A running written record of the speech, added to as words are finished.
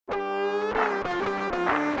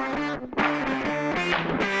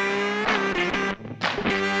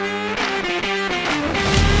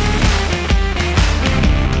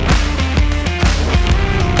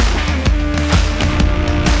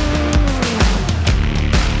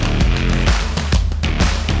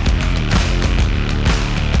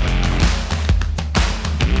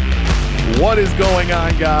What is going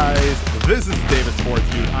on, guys? This is Davis Sports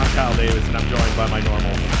Feud. I'm Kyle Davis, and I'm joined by my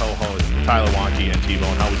normal co-host, Tyler Wonky and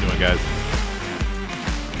T-Bone. How we doing, guys?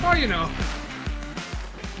 Oh, you know.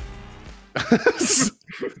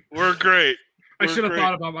 We're great. I should have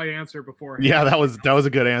thought about my answer before. Yeah, that was a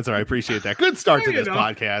good answer. I appreciate that. Good start to this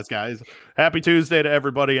podcast, guys. Happy Tuesday to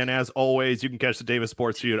everybody. And as always, you can catch the Davis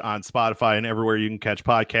Sports Feud on Spotify and everywhere you can catch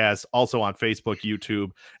podcasts. Also on Facebook, YouTube,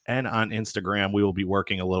 and on Instagram. We will be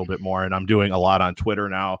working a little bit more, and I'm doing a lot on Twitter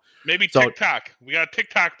now. Maybe TikTok. We got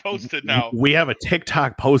TikTok posted now. We have a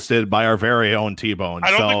TikTok posted by our very own T-Bone. I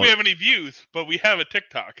don't think we have any views, but we have a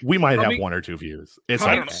TikTok. We might have one or two views. It's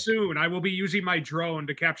coming soon. I will be using my drone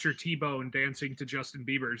to capture T-Bone dancing to Justin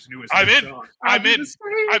Bieber's newest song. I'm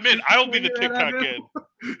in. I'll be the TikTok kid.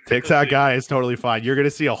 TikTok guy is totally fine. You're going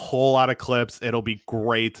to see a whole lot of clips. It'll be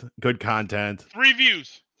great. Good content. 3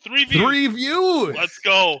 views. 3 views. 3 views. Let's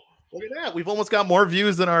go. Look at that. We've almost got more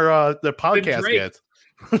views than our the podcast gets.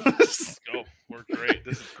 Let's go. We're great.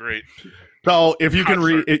 This is great. So if you can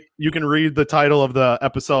read it, you can read the title of the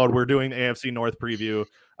episode. We're doing the AFC North Preview.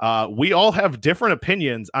 We all have different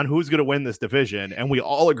opinions on who's going to win this division, and we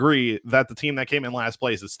all agree that the team that came in last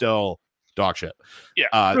place is still dog shit.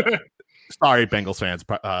 Yeah. Sorry, Bengals fans.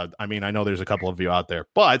 I mean, I know there's a couple of you out there,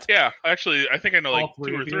 but yeah, actually, I think I know like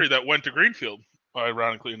 2 or 3 that went to Greenfield.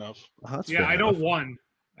 Ironically enough. I know one.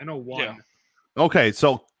 Yeah. Okay,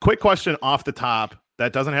 so quick question off the top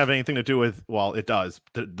that doesn't have anything to do with, well, it does,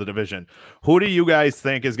 the division. Who do you guys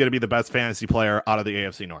think is going to be the best fantasy player out of the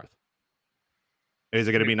AFC North? Is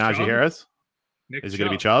it going to be Najee Harris? Is it going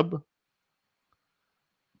to be Chubb?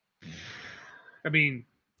 I mean,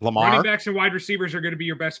 Lamar? Running backs and wide receivers are going to be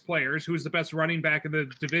your best players. Who's the best running back in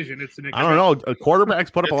the division? It's the Nick I don't know.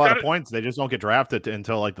 Quarterbacks put up a lot of points. They just don't get drafted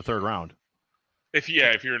until like the 3rd round. If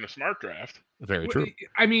you're in a smart draft. Very true.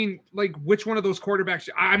 I mean, like, which one of those quarterbacks?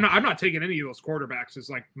 I'm not taking any of those quarterbacks as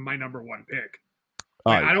like my number 1 pick.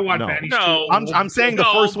 I don't want Benny. No, I'm saying the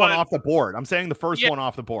first one off the board. I'm saying the first one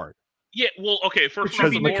off the board. Yeah, well, okay. First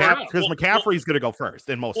because McCaffrey's going to go first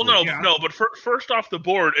in most. Well, no, but first off the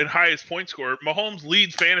board and highest point score, Mahomes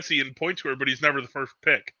leads fantasy in point score, but he's never the first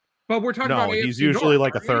pick. But we're talking about he's usually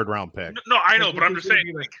like a 3rd round pick. No, I know, but I'm just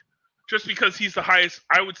saying. Just because he's the highest,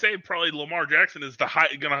 I would say probably Lamar Jackson is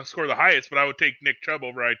going to score the highest, but I would take Nick Chubb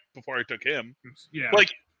before I took him. Yeah.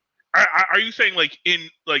 Like, are you saying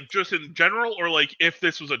just in general, or like if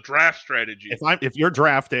this was a draft strategy? If you're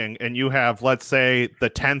drafting and you have, let's say, the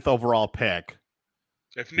 10th overall pick,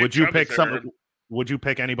 would you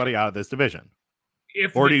pick anybody out of this division?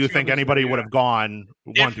 Or do you think anybody would have gone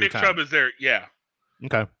 1 through 10? If Nick Chubb is there, yeah.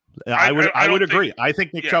 Okay. I would agree. I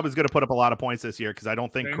think Nick Chubb is going to put up a lot of points this year because I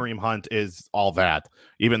don't think Kareem Hunt is all that,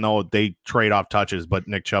 even though they trade off touches, but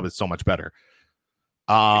Nick Chubb is so much better.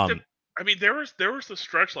 I mean, there was the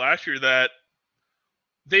stretch last year that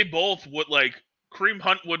they both would Kareem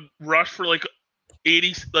Hunt would rush for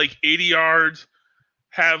 80 yards,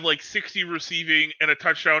 have 60 receiving and a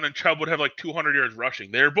touchdown, and Chubb would have 200 yards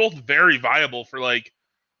rushing. They're both very viable for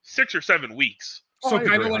 6 or 7 weeks. So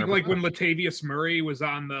kind of like when Latavius Murray was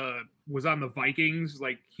on the Vikings,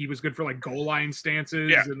 he was good for goal line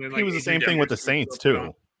stances. Yeah. And then, he was the same thing with the Saints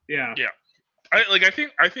too. Yeah. Yeah. I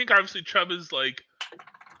think obviously Chubb is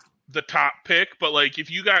the top pick, but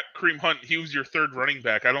if you got Kareem Hunt, he was your 3rd running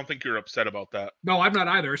back. I don't think you're upset about that. No, I'm not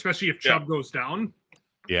either, especially if Chubb goes down.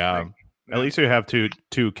 Yeah. At least you have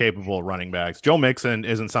two capable running backs. Joe Mixon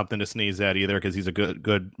isn't something to sneeze at either because he's a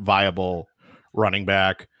good viable running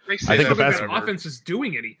back. I think the best offense is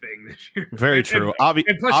doing anything this year. Very true. And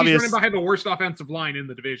plus, he's running behind the worst offensive line in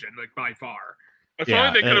the division, by far. I feel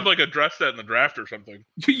like they could have addressed that in the draft or something.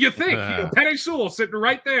 You think? Penei Sewell sitting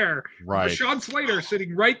right there. Right. Rashawn Slater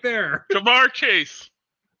sitting right there. Jamar Chase.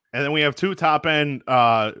 And then we have 2 top-end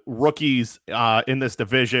rookies in this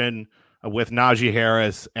division with Najee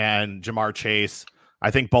Harris and Jamar Chase.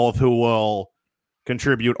 I think both who will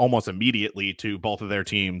contribute almost immediately to both of their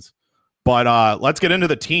teams. But let's get into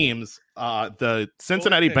the teams. The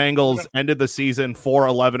Cincinnati Bengals ended the season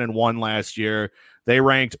 4-11-1 last year. They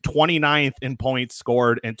ranked 29th in points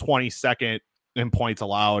scored and 22nd in points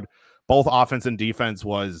allowed. Both offense and defense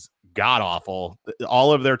was god-awful.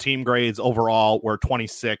 All of their team grades overall were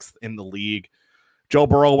 26th in the league. Joe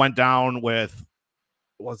Burrow went down with,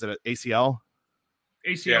 was it an ACL?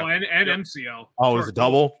 ACL and MCL. Oh, it was the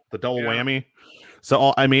double whammy.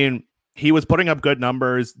 So, I mean, he was putting up good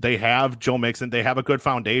numbers. They have Joe Mixon. They have a good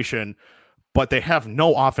foundation, but they have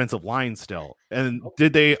no offensive line still. And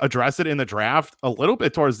did they address it in the draft? A little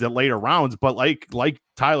bit towards the later rounds, but like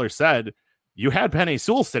Tyler said, you had Penei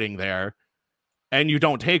Sewell sitting there, and you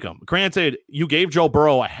don't take him. Granted, you gave Joe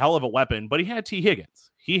Burrow a hell of a weapon, but he had T.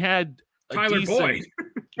 Higgins. He had Tyler Boyd.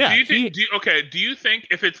 Yeah. Do you think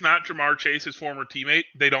if it's not Jamar Chase, his former teammate,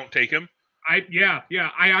 they don't take him? I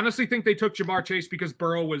honestly think they took Jamar Chase because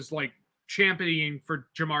Burrow was like championing for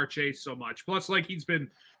Jamar Chase so much. Plus, like he's been,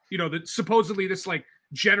 supposedly this like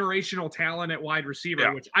generational talent at wide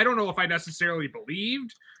receiver, which I don't know if I necessarily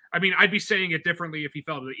believed. I mean, I'd be saying it differently if he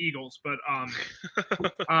fell to the Eagles, but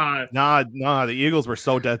nah, the Eagles were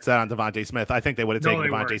so dead set on Devontae Smith. I think they would have taken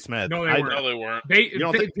Devontae Smith. No, they weren't. They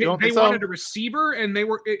wanted a receiver, and they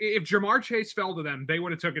were. If Jamar Chase fell to them, they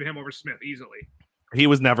would have taken him over Smith easily. He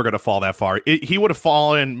was never going to fall that far. He would have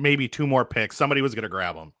fallen maybe 2 more picks. Somebody was going to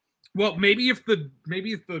grab him. Well, maybe if the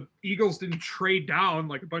Eagles didn't trade down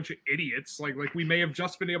like a bunch of idiots, like we may have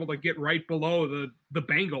just been able to get right below the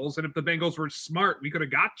Bengals, and if the Bengals were smart, we could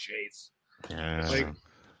have got Chase. Yeah.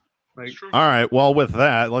 All right. Well, with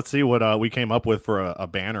that, let's see what we came up with for a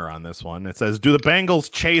banner on this one. It says, "Do the Bengals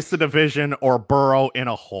chase the division or burrow in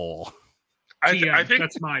a hole?" I think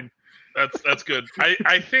that's mine. That's good.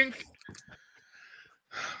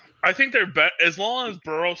 I think they're bet as long as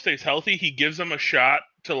Burrow stays healthy, he gives them a shot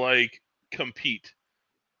to like compete.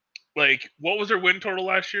 Like, what was their win total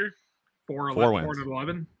last year?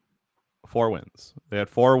 4-11. 4 wins. They had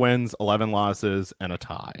 4 wins, 11 losses, and a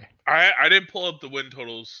tie. I didn't pull up the win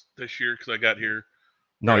totals this year because I got here.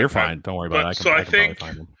 No, you're fine. Don't worry about it. I think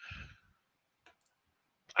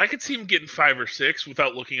I could see them getting 5 or 6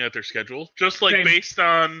 without looking at their schedule. Just like based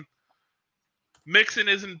on Mixon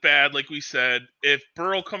isn't bad, like we said. If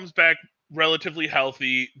Burrow comes back relatively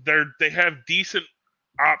healthy, they have decent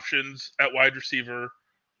options at wide receiver,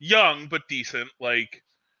 young but decent. Like,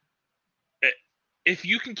 if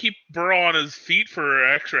you can keep Burrow on his feet for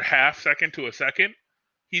an extra half second to a second,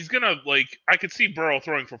 he's gonna I could see Burrow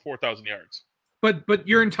throwing for 4,000 yards. But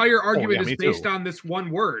your entire argument is based on this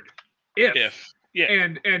one word, if. Yeah.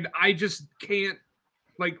 And I just can't,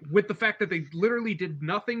 with the fact that they literally did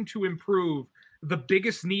nothing to improve the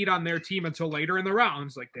biggest need on their team until later in the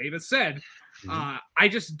rounds, like David said, I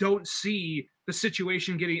just don't see the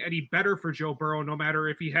situation getting any better for Joe Burrow, no matter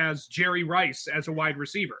if he has Jerry Rice as a wide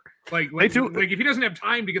receiver. If he doesn't have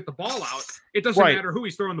time to get the ball out, it doesn't matter who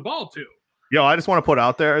he's throwing the ball to. Yo, I just want to put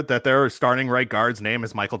out there that their starting right guard's name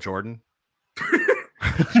is Michael Jordan.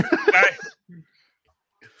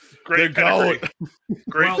 Great pedigree.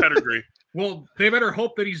 Pedigree. Well, they better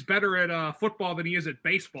hope that he's better at football than he is at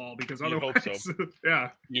baseball, because otherwise, you hope so. Yeah,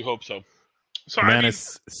 you hope so. So man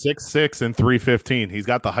is 6'6" and 315. He's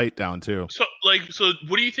got the height down too. So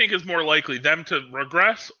what do you think is more likely, them to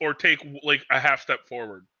regress or take a half step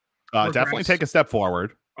forward? Definitely take a step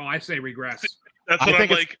forward. Oh, I say regress. That's what I'm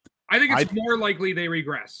like. I think it's more likely they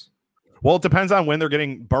regress. Well, it depends on when they're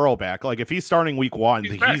getting Burrow back. Like, if he's starting week 1,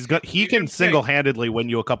 he can single-handedly win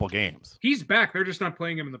you a couple games. He's back. They're just not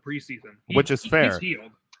playing him in the preseason. Which is fair. He's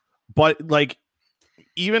healed. But,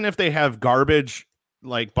 even if they have garbage,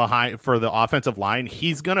 behind for the offensive line,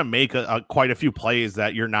 he's going to make quite a few plays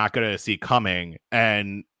that you're not going to see coming.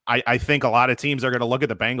 And I think a lot of teams are going to look at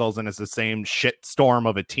the Bengals, and it's the same shit storm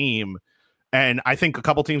of a team. And I think a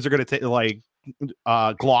couple teams are going to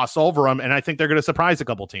gloss over them, and I think they're going to surprise a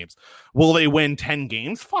couple teams. Will they win 10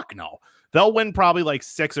 games? Fuck no. They'll win probably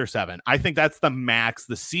 6 or 7. I think that's the max,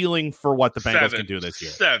 the ceiling for what the Bengals can do this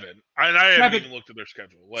year. 7. And I haven't even looked at their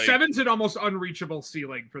schedule. 7's an almost unreachable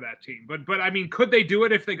ceiling for that team. But I mean, could they do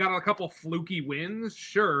it if they got a couple fluky wins?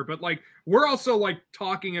 Sure. But we're also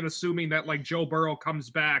talking and assuming that Joe Burrow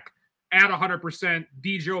comes back at 100%,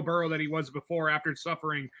 the Joe Burrow that he was before, after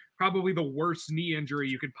suffering probably the worst knee injury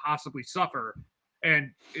you could possibly suffer.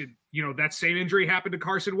 And that same injury happened to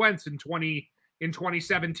Carson Wentz in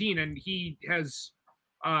 2017, and he has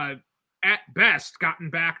at best gotten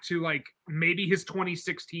back to maybe his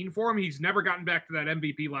 2016 form. He's never gotten back to that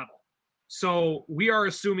MVP level. So we are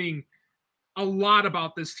assuming a lot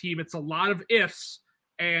about this team. It's a lot of ifs,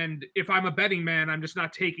 and if I'm a betting man, I'm just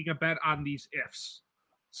not taking a bet on these ifs.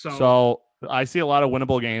 So I see a lot of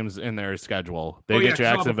winnable games in their schedule. They get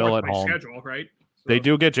Jacksonville at home. Schedule, right? So, they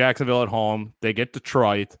do get Jacksonville at home. They get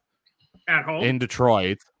Detroit at home in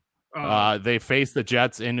Detroit. They face the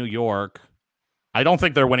Jets in New York. I don't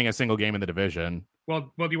think they're winning a single game in the division.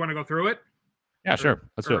 Well, do you want to go through it? Yeah, sure.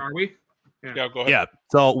 Let's do it. Are we? Yeah, go ahead. Yeah.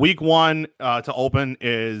 So week 1 to open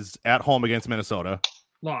is at home against Minnesota.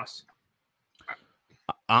 Loss.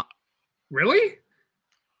 I Really?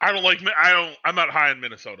 I'm not high in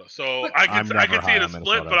Minnesota, so I can see it a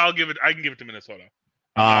split, but I can give it to Minnesota.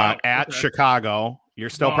 At Chicago, you're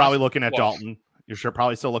still probably looking at Loss. Dalton. You're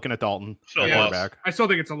probably still looking at Dalton. So quarterback. I still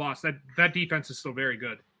think it's a loss. That defense is still very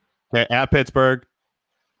good. Okay, at Pittsburgh.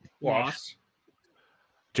 Loss.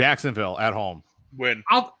 Jacksonville at home. Win.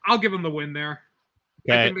 I'll give them the win there.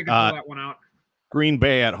 I think they can pull that one out. Green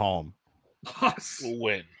Bay at home. Loss.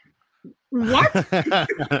 Win. What? The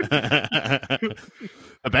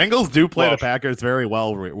Bengals do play the Packers very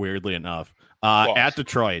well, weirdly enough. At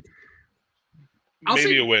Detroit.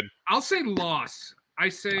 Maybe a win. I'll say loss. I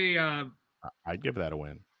say I'd give that a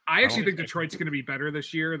win. I actually think Detroit's going to be better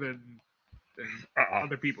this year than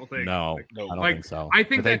other people think. No, No. I don't think so. I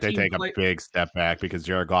think they take a big step back because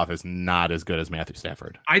Jared Goff is not as good as Matthew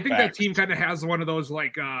Stafford. I think that team kind of has one of those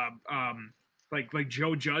like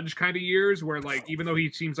Joe Judge kind of years where like even though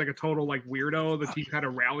he seems like a total like weirdo, the team kind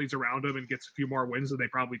of rallies around him and gets a few more wins than they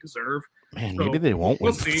probably deserve. Man, maybe they won't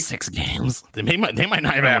win 6 games. They might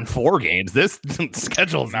not even win 4 games. This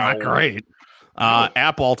schedule is not great.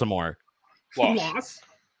 At Baltimore. Loss.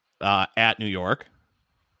 At New York.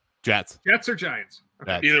 Jets or Giants?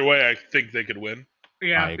 Okay. Either way, I think they could win.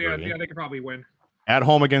 Yeah, they could probably win. At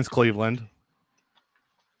home against Cleveland.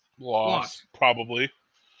 Loss. Probably.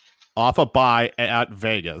 Off a bye at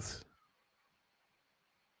Vegas.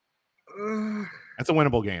 That's a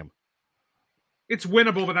winnable game. It's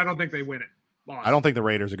winnable, but I don't think they win it. Loss. I don't think the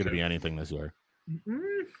Raiders are going to be anything this year.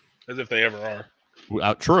 As if they ever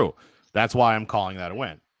are. True. That's why I'm calling that a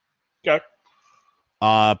win. Okay.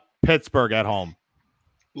 Pittsburgh at home.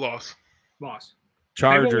 Loss.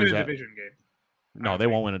 Chargers they won't win a division game. No, they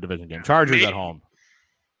won't win a division game. Chargers at home.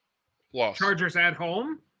 Loss. Chargers at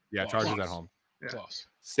home? Yeah, Chargers at home. Yeah. Loss.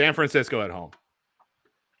 San Francisco at home.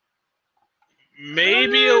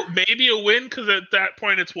 Maybe a win because at that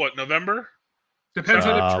point it's what, November? Depends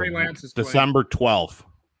on if Trey Lance is playing. December 12th.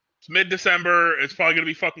 It's mid-December. It's probably gonna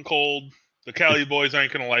be fucking cold. The Cali boys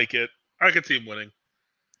ain't gonna like it. I could see him winning.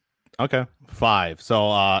 Okay, 5.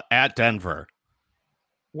 So at Denver.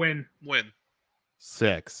 Win.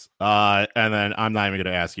 6. And then I'm not even going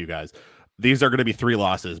to ask you guys. These are going to be 3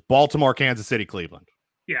 losses. Baltimore, Kansas City, Cleveland.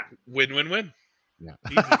 Yeah. Win. Yeah.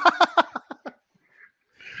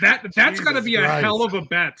 That's going to be a hell of a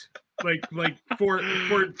bet. Like for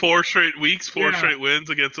 4 straight weeks, 4 straight wins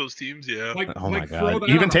against those teams. Yeah. Oh my God.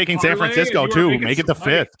 Even taking San Francisco too. Make it the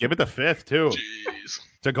 5th. Give it the 5th too. Jeez.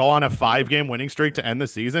 To go on a 5-game winning streak to end the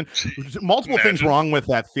season. Multiple things wrong with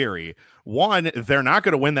that theory. One, they're not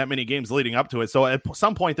going to win that many games leading up to it. So at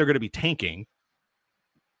some point, they're going to be tanking.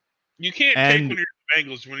 You can't tank when you're the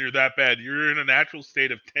Bengals when you're that bad. You're in a natural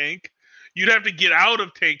state of tank. You'd have to get out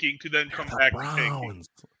of tanking to then come back to tanking.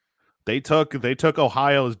 They took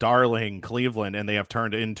Ohio's darling Cleveland, and they have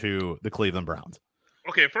turned into the Cleveland Browns.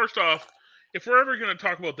 Okay, first off, if we're ever going to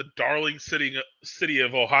talk about the darling city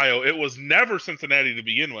of Ohio, it was never Cincinnati to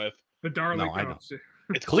begin with. The darling. No, I know.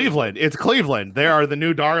 It's Cleveland. It's Cleveland. They are the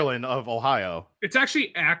new darling of Ohio. It's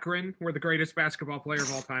actually Akron, where the greatest basketball player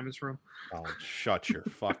of all time is from. Oh, shut your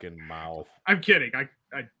fucking mouth. I'm kidding. I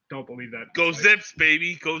don't believe that. Go Zips,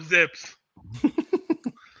 baby. Go Zips.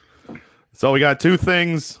 So we got 2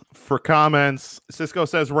 things for comments. Cisco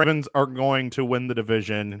says Ravens are going to win the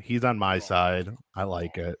division. He's on my side. I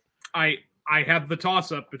like it. I have the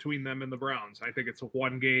toss-up between them and the Browns. I think it's a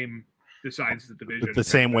 1 game decides the division. The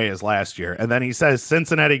same way as last year. And then he says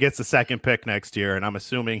Cincinnati gets the 2nd pick next year, and I'm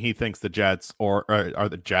assuming he thinks the Jets are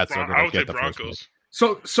the Jets are going to get the Broncos. first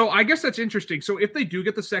pick. So I guess that's interesting. So if they do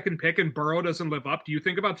get the 2nd pick and Burrow doesn't live up, do you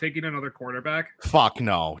think about taking another quarterback? Fuck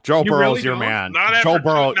no. Joe Burrow's your man. Not after Joe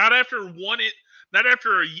Burrow. Not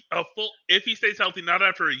after a full. If he stays healthy, not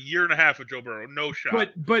after a year and a half of Joe Burrow. No shot.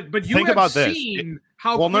 But you think have about seen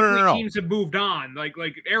how quickly teams have moved on. Like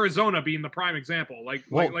Arizona being the prime example. Like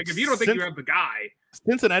if you don't think you have the guy,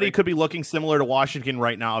 Cincinnati could be looking similar to Washington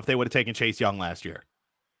right now if they would have taken Chase Young last year.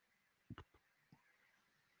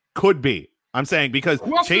 Could be. I'm saying because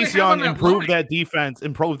Chase Young improved that defense,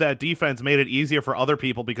 made it easier for other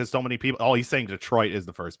people because so many people. Oh, he's saying Detroit is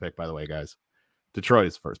the first pick, by the way, guys. Detroit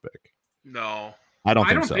is the first pick. No, I don't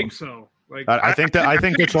think so. Like I think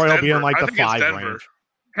Detroit will be in like the 5 range.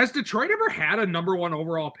 Has Detroit ever had a number 1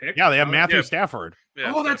 overall pick? Yeah, they have Matthew Stafford.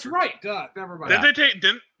 Yeah, that's right. Never mind. Did they take?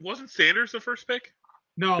 Wasn't Sanders the first pick?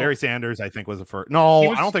 No, Barry Sanders I think was the first.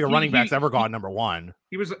 No, I don't think a running back's ever gone number 1.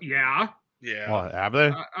 He was. Yeah. Well, have they?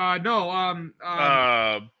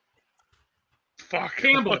 No. Fuck.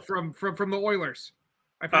 Campbell from the Oilers.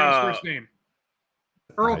 I forgot his first name.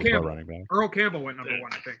 Earl Campbell. Earl Campbell went number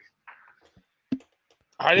 1, I think.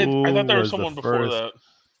 I thought there was someone before that.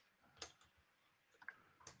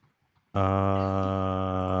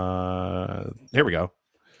 Here we go.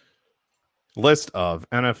 List of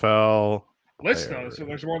NFL. So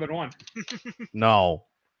there's more than 1. No.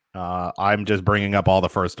 I'm just bringing up all the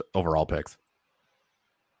first overall picks.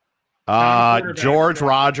 George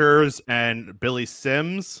Rogers and Billy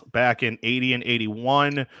Sims back in 80 and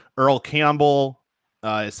 81. Earl Campbell,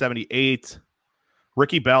 78.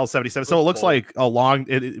 Ricky Bell, 77. So it looks like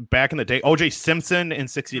back in the day. OJ Simpson in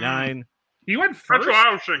 69. He went That's first. what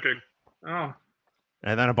I was thinking. Oh,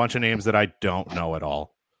 And then a bunch of names that I don't know at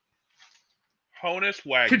all. Honus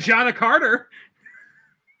Wagner. Kajana Carter.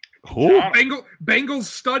 Who? Bengals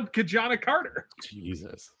stud Kajana Carter.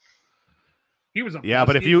 Jesus. He was a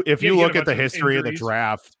but if you look at the bunch of history of the injuries.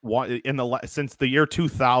 draft, since the year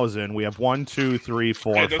 2000, we have 1, 2, 3,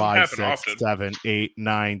 4, it doesn't 5, happen 6, often. 7, 8,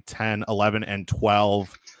 9, 10, 11, and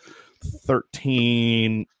 12,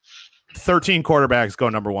 13 quarterbacks go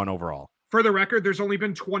number 1 overall. For the record, there's only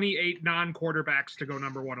been 28 non-quarterbacks to go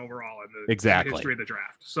number 1 overall in the history of the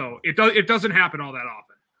draft. So it doesn't happen all that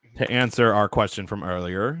often. To answer our question from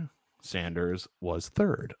earlier, Sanders was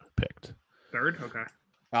 3rd picked. 3rd? Okay.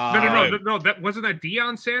 No. That wasn't that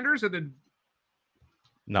Deion Sanders, and then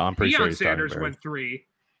no, I'm pretty sure Deion Sanders went 3.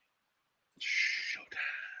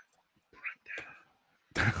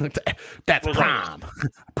 That's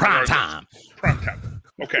prime time.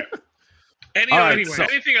 Okay.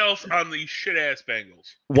 Anything else on the shit ass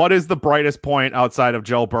Bengals? What is the brightest point outside of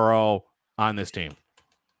Joe Burrow on this team?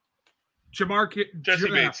 Jesse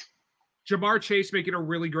Bates. Jamar Chase making a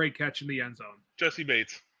really great catch in the end zone. Jesse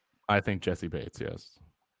Bates. I think Jesse Bates, yes.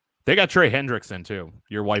 They got Trey Hendrickson, too.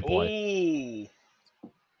 Your white boy. Ooh.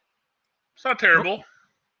 It's not terrible.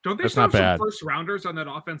 Don't they still have some first rounders on that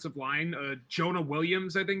offensive line? Jonah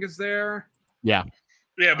Williams, I think, is there. Yeah.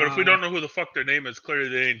 Yeah, but if we don't know who the fuck their name is, clearly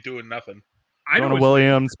they ain't doing nothing. Jonah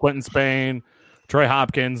Williams, Quentin Spain, Trey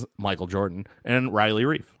Hopkins, Michael Jordan, and Riley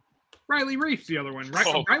Reif. Riley Reif's the other one.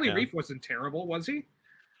 Riley Reif wasn't terrible, was he?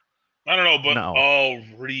 I don't know, but no.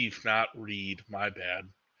 Reif, not Reed. My bad.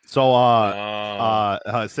 So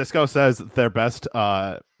Cisco says their best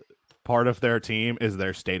part of their team is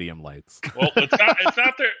their stadium lights. Well, it's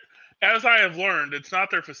not their, as I have learned, it's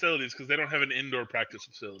not their facilities because they don't have an indoor practice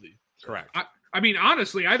facility. Correct. I mean,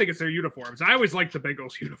 honestly, I think it's their uniforms. I always liked the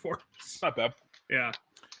Bengals uniforms. Not bad. Yeah.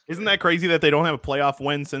 Isn't that crazy that they don't have a playoff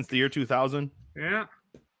win since the year 2000? Yeah.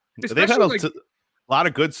 They've had a lot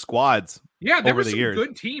of good squads. Yeah, there over were the some years.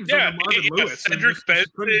 good teams. Yeah, under Marvin Lewis. Cedric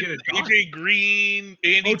Benson, AJ Green,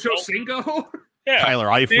 Andy Ocho Cinco. Yeah. Tyler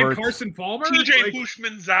Eifert. Carson Palmer. TJ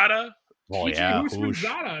Hushmanzada. Oh, TJ yeah.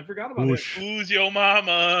 Hushmanzada. I forgot about it. Who's your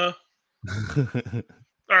mama?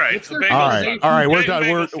 All right. All right. We're done.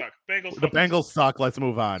 The Bengals suck. Let's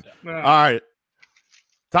move on. All right.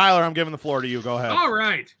 Tyler, I'm giving the floor to you. Go ahead. All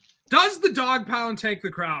right. Does the dog pound take the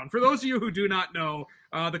crown? For those of you who do not know,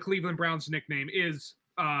 the Cleveland Browns nickname is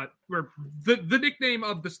the nickname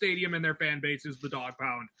of the stadium and their fan base is the dog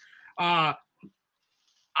pound.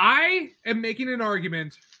 I am making an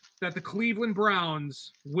argument that the Cleveland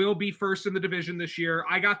Browns will be first in the division this year.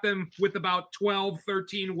 I got them with about 12,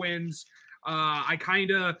 13 wins. I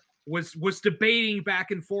kind of was debating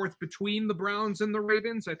back and forth between the Browns and the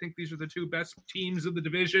Ravens. I think these are the two best teams in the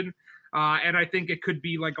division. And I think it could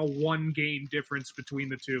be like a 1-game difference between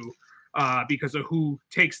the two because of who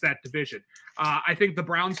takes that division. I think the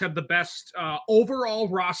Browns have the best overall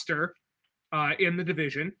roster in the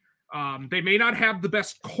division. They may not have the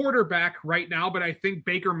best quarterback right now, but I think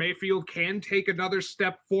Baker Mayfield can take another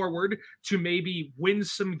step forward to maybe win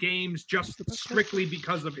some games just strictly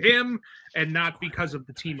because of him and not because of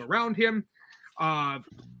the team around him.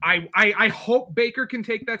 I hope Baker can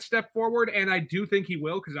take that step forward, and I do think he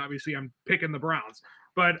will because obviously I'm picking the Browns.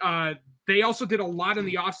 But they also did a lot in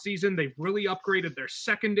the offseason. They really upgraded their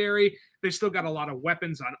secondary. They still got a lot of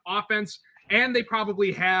weapons on offense, and they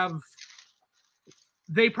probably have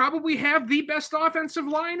the best offensive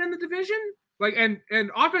line in the division. Like, and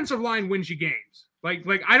offensive line wins you games.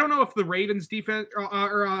 Like I don't know if the Ravens defense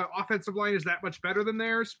or offensive line is that much better than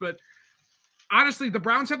theirs, but honestly, the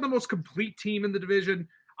Browns have the most complete team in the division.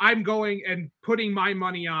 I'm going and putting my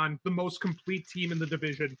money on the most complete team in the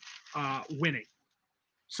division winning.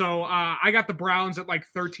 So I got the Browns at like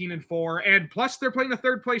 13-4, and plus they're playing a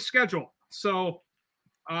third place schedule. So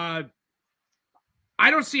I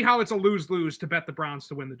don't see how it's a lose-lose to bet the Browns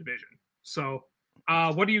to win the division. So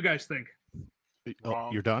what do you guys think?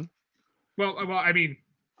 You're done? Well, I mean,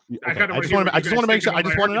 okay. I just want to make sure. I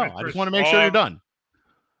just want to know. I just want to make sure you're done.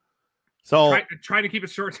 So trying to keep it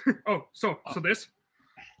short. So this.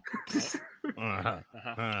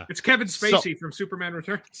 It's Kevin Spacey from Superman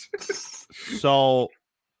Returns. So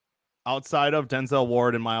outside of Denzel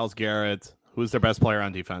Ward and Myles Garrett, who's their best player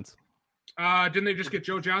on defense? Didn't they just get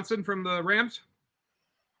Joe Johnson from the Rams?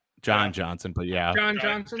 John Johnson, but yeah. John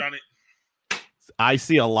Johnson. Johnny. I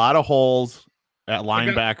see a lot of holes at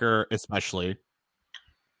linebacker, especially.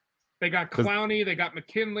 They got Clowney. They got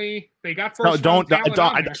McKinley. They got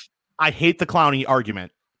I hate the Clowney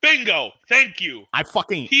argument. Bingo. Thank you. I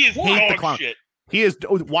fucking he is hate the Clowney. Shit. He is.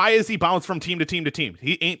 Why is he bounced from team to team to team?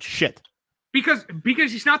 He ain't shit. Because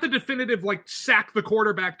he's not the definitive like sack the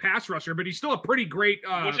quarterback pass rusher, but he's still a pretty great.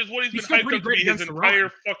 Which is what he's been hyped up to be his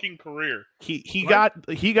entire fucking career. He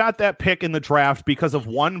got that pick in the draft because of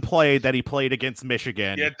one play that he played against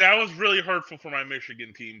Michigan. Yeah, that was really hurtful for my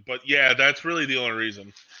Michigan team. But yeah, that's really the only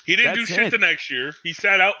reason. He didn't do shit the next year. He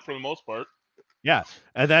sat out for the most part. Yeah,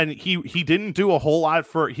 and then he didn't do a whole lot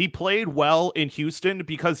he played well in Houston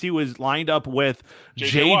because he was lined up with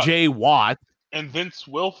J.J. Watt. And Vince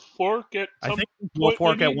Wilfork at some point.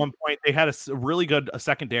 Wilfork at one point. They had a really good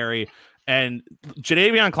secondary, and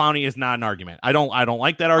Jadeveon Clowney is not an argument. I don't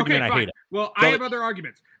like that argument. Okay, I hate it. Well, I have other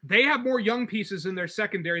arguments. They have more young pieces in their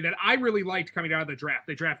secondary that I really liked coming out of the draft.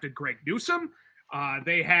 They drafted Greg Newsome.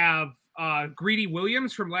 They have Greedy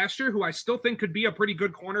Williams from last year, who I still think could be a pretty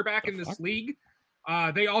good cornerback in this league.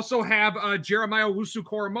 They also have Jeremiah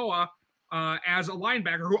Owusu-Koramoah as a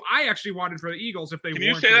linebacker, who I actually wanted for the Eagles if they. Can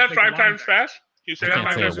you say that 5 times fast? Can you say that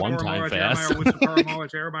 5 times? One time fast.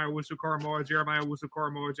 Jeremiah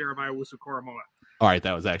Owusu-Koramoah. All right,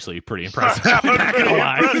 that was actually pretty impressive. That was pretty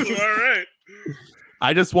impressive. All right.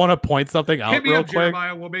 I just want to point something out Hit me real up, quick.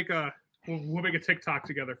 Jeremiah. We'll make a TikTok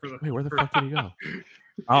together for the. Wait, where the fuck did he go?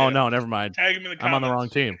 Oh no, never mind. Tag him in the comments. I'm on the wrong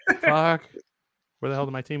team. Fuck. Where the hell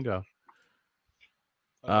did my team go?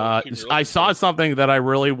 I saw something that I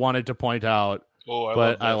really wanted to point out,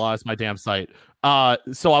 but I lost my damn sight.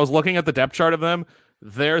 So I was looking at the depth chart of them.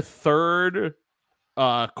 Their third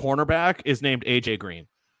cornerback is named AJ Green.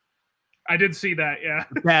 I did see that. Yeah,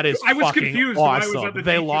 that is. I was fucking confused. Awesome. When I was at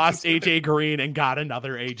they lost AJ Green and got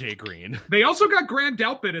another AJ Green. They also got Grant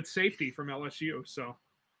Delpit at safety from LSU.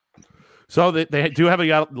 So they do have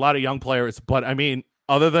a lot of young players, but I mean,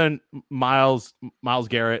 other than Myles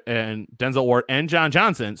Garrett and Denzel Ward and John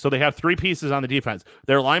Johnson, so they have 3 pieces on the defense.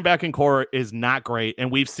 Their linebacking core is not great,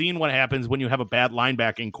 and we've seen what happens when you have a bad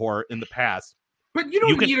linebacking core in the past. But you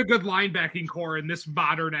don't need a good linebacking core in this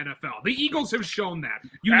modern NFL. The Eagles have shown that.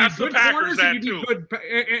 You need good corners and you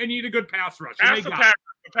need a good pass rush. Ask the Packers.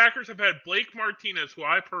 The Packers have had Blake Martinez, who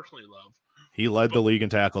I personally love. He led the league in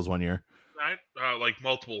tackles one year. Like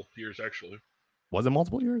multiple years, actually. Was it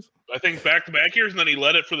multiple years? I think back-to-back years, and then he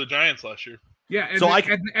led it for the Giants last year. Yeah, and,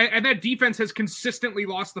 and that defense has consistently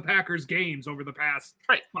lost the Packers games over the past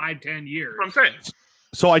 5-10 years. That's what I'm saying.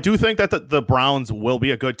 So I do think that the Browns will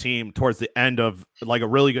be a good team towards the end of, like a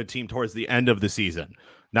really good team towards the end of the season.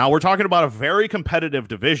 Now we're talking about a very competitive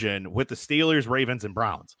division with the Steelers, Ravens, and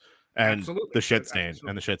Browns, and the shit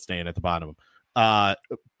stain at the bottom.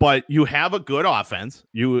 But you have a good offense.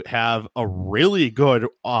 You have a really good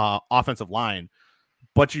offensive line.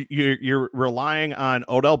 But you're relying on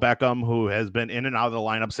Odell Beckham, who has been in and out of the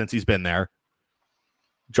lineup since he's been there.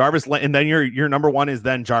 And then your number one is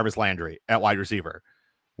then Jarvis Landry at wide receiver,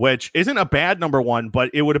 which isn't a bad number one, but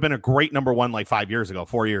it would have been a great number one like 4 years ago.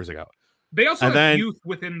 They also have youth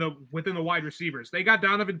within the wide receivers. They got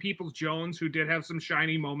Donovan Peoples-Jones, who did have some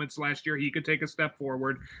shiny moments last year. He could take a step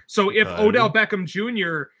forward. So if Odell Beckham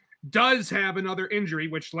Jr. does have another injury,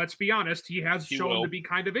 which let's be honest, he has shown to be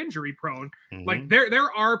kind of injury prone. Mm-hmm. Like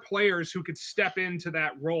there are players who could step into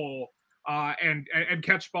that role and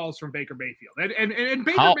catch balls from Baker Mayfield. And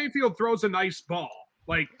Baker Mayfield throws a nice ball.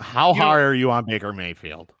 Like how hard are you on Baker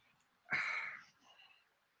Mayfield?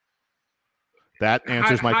 That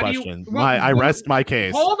answers my question. I rest my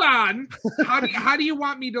case. Hold on. How do you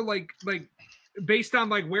want me to like based on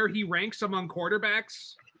like where he ranks among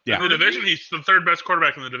quarterbacks? Yeah. In the division, he's the 3rd best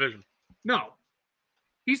quarterback in the division. No.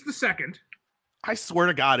 He's the 2nd. I swear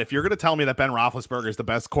to God, if you're going to tell me that Ben Roethlisberger is the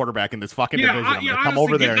best quarterback in this fucking division, I'm going to come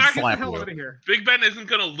over there and slap you. Big Ben isn't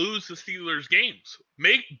going to lose the Steelers games.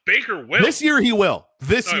 Baker will. This year he will.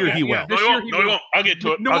 He will. No, he won't. I'll get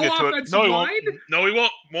to it. No, he won't. No, he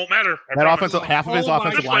won't. Won't matter. Half of his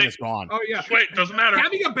offensive line is gone. Oh, yeah. Just wait. Doesn't matter.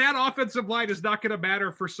 Having a bad offensive line is not going to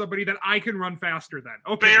matter for somebody that I can run faster than.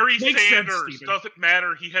 Okay. Barry Sanders doesn't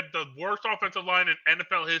matter. He had the worst offensive line in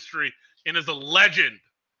NFL history and is a legend.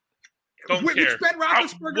 Don't care. Ben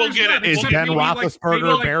Roethlisberger we'll get it. Is Ben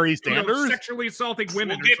Roethlisberger Barry Sanders? Sexually assaulting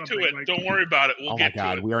women. We'll get to it. Don't worry about it. We'll get to it. Oh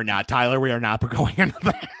my God, we are not, Tyler. We are not going into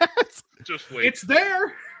that. Just wait. It's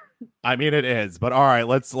there. I mean, it is. But all right,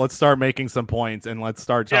 let's start making some points and let's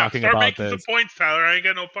start talking about this. Start making some points, Tyler. I ain't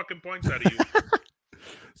got no fucking points out of you.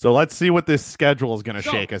 So let's see what this schedule is going to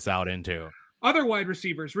shake us out into. Other wide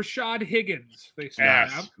receivers, Rashad Higgins. They still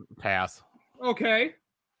have. Pass. Okay.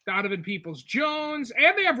 Donovan Peoples-Jones,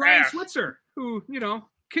 and they have Ryan Switzer, who,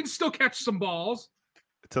 can still catch some balls.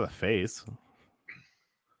 To the face.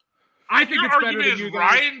 I think it's better than you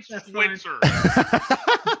guys. Ryan Switzer.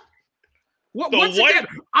 Once again,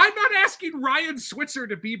 I'm not asking Ryan Switzer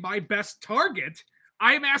to be my best target.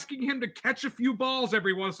 I'm asking him to catch a few balls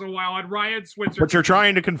every once in a while on Ryan Switzer. But you're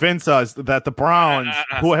trying to convince us that the Browns,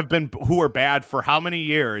 who are bad for how many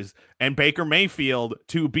years, and Baker Mayfield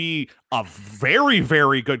to be a very,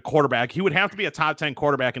 very good quarterback. He would have to be a top 10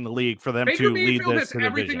 quarterback in the league for them Baker to Mayfield lead this has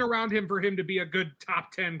everything division. around him for him to be a good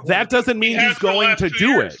top 10 quarterback. That doesn't mean he's going to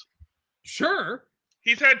do it. Sure.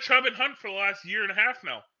 He's had Chubb and Hunt for the last year and a half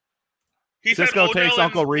now. Cisco takes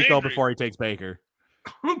Uncle Rico before he takes Baker.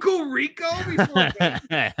 Uncle Rico before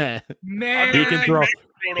man,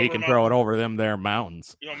 he can throw it over them there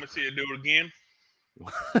mountains. You want me to see it do it again?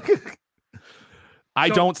 I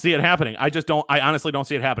don't see it happening. I honestly don't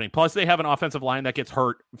see it happening. Plus, they have an offensive line that gets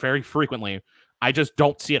hurt very frequently. I just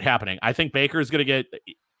don't see it happening. I think Baker's going to get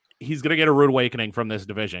a rude awakening from this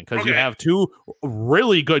division because you have two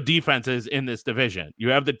really good defenses in this division. You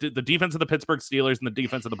have the defense of the Pittsburgh Steelers and the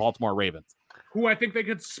defense of the Baltimore Ravens, who I think they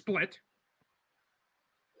could split.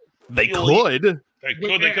 They could.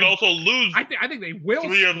 They could also lose. I think they will.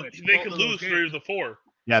 They could lose 3 of the 4.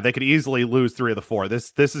 Yeah, they could easily lose 3 of the 4.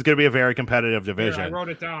 This is going to be a very competitive division. Here, I wrote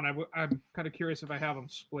it down. I'm kind of curious if I have them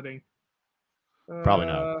splitting. Probably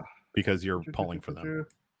not, because you're pulling for them.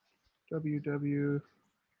 WW.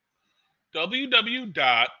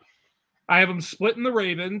 I have them splitting the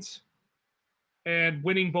Ravens and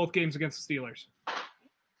winning both games against the Steelers.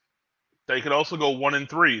 They could also go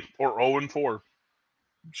 1-3 or 0-4.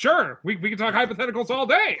 Sure, we can talk hypotheticals all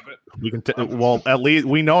day. But we can. At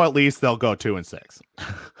least they'll go 2-6.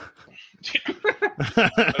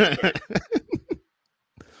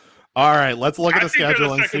 All right, let's look at the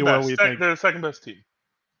schedule and see where we think they're the second best team.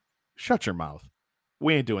 Shut your mouth.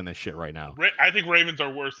 We ain't doing this shit right now. I think Ravens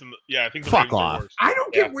are worse than. I think the fuck Ravens off. Are worse. I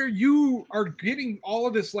don't get where you are getting all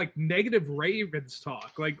of this like negative Ravens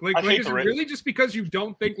talk. Like is it really just because you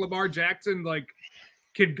don't think Lamar Jackson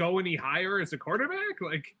can go any higher as a quarterback?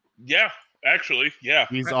 Actually.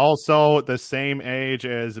 He's also the same age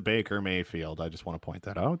as Baker Mayfield. I just want to point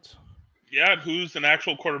that out. Yeah, who's an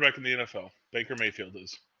actual quarterback in the NFL? Baker Mayfield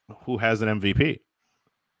is. Who has an MVP?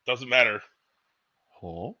 Doesn't matter.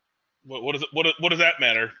 Oh. What does that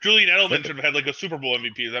matter? Julian Edelman should have had a Super Bowl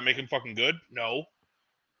MVP. Does that make him fucking good? No.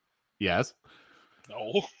 Yes.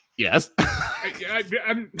 No. Yes.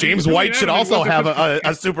 James White should also have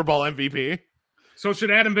a Super Bowl MVP. So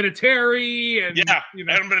should Adam Vinatieri. And,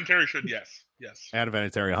 Adam Vinatieri should, yes. Adam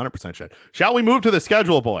Vinatieri 100% should. Shall we move to the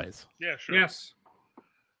schedule, boys? Yeah, sure. Yes.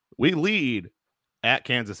 We lead at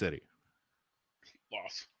Kansas City.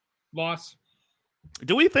 Loss.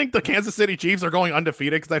 Do we think the Kansas City Chiefs are going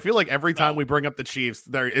undefeated? Because I feel like every time we bring up the Chiefs,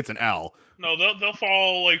 it's an L. No, they'll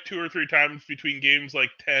fall 2 or 3 times between games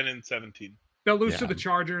 10 and 17. They'll lose to the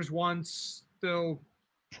Chargers once. They'll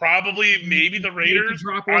maybe the Raiders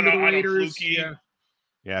drop one to the Raiders.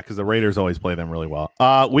 Yeah, because the Raiders always play them really well.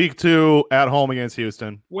 Week 2 at home against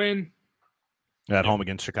Houston. Win. At home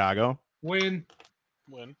against Chicago. Win.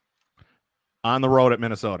 On the road at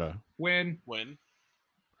Minnesota. Win.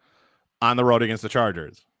 On the road against the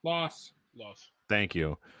Chargers. Loss. Thank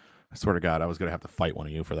you. I swear to God, I was going to have to fight one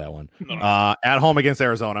of you for that one. No. At home against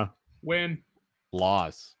Arizona. Win.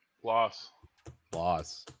 Loss. I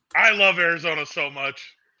love Arizona so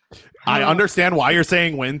much. I understand why you're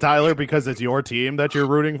saying win, Tyler, because it's your team that you're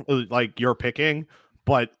rooting, you're picking,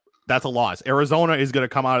 but that's a loss. Arizona is going to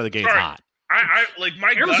come out of the gates hot.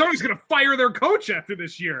 Arizona's going to fire their coach after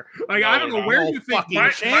this year. I don't know where you think they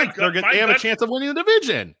have a chance of winning the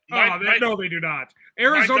division. No, they do not.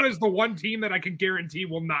 Arizona is the one team that I can guarantee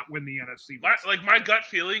will not win the NFC West. My gut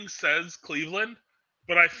feeling says Cleveland,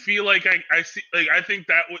 but I feel like I see I think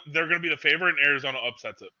that they're going to be the favorite, and Arizona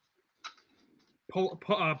upsets it.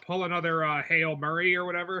 Pull another Hail Murray or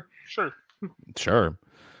whatever. Sure. Denver.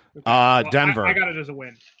 I got it as a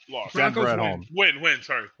win. Loss. Denver at home. Win.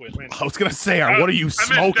 I was gonna say, what are you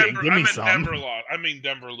smoking? Give me some. Denver loss.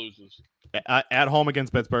 Denver loses. At home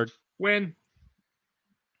against Pittsburgh. Win,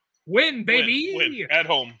 baby. Win. At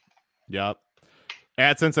home. Yep.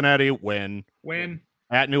 At Cincinnati. Win.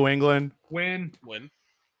 At New England. Win.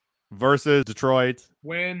 Versus Detroit.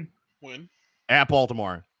 Win. At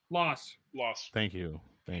Baltimore. Loss. Thank you.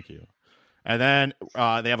 And then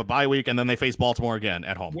they have a bye week, and then they face Baltimore again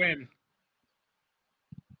at home.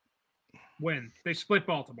 Win. They split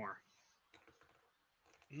Baltimore.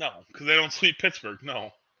 No, because they don't sweep Pittsburgh.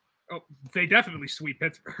 No. Oh, they definitely sweep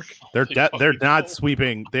Pittsburgh. They're not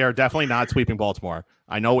sweeping. They are definitely not sweeping Baltimore.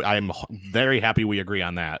 I know. I'm very happy we agree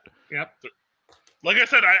on that. Yep. Like I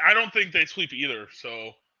said, I don't think they sweep either.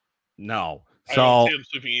 So. No. I don't see them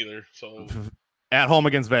sweeping either. So. At home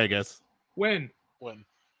against Vegas. Win.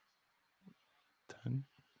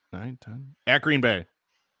 9, 10. At Green Bay.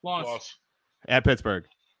 Loss. At Pittsburgh.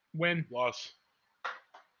 Win. Loss.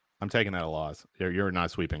 I'm taking that a loss. You're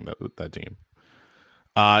not sweeping that team.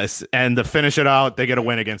 And to finish it out, they get a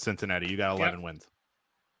win against Cincinnati. You got 11 wins.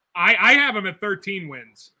 I have them at 13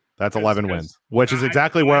 wins. That's 11 wins, which is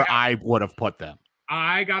exactly where I would have put them.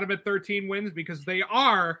 I got them at 13 wins because they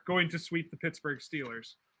are going to sweep the Pittsburgh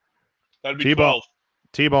Steelers. That'd be 12.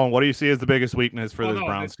 T-Bone, what do you see as the biggest weakness for this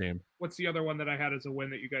Browns team? What's the other one that I had as a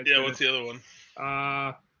win that you guys did? What's the other one?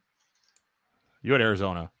 You had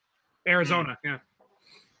Arizona. Arizona, yeah.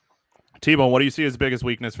 T-Bone, what do you see as the biggest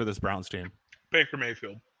weakness for this Browns team? Baker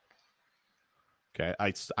Mayfield. Okay,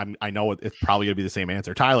 I know it's probably going to be the same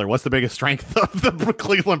answer. Tyler, what's the biggest strength of the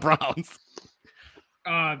Cleveland Browns?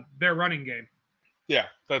 Their running game. Yeah,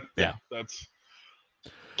 that's.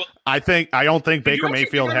 I don't think Baker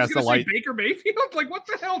Mayfield has to light. Baker Mayfield, like what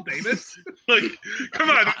the hell, Davis? Like, come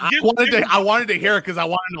on. I wanted to hear it because I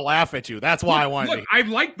wanted to laugh at you. That's why I wanted. Look, I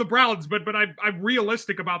like the Browns, but I'm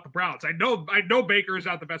realistic about the Browns. I know Baker is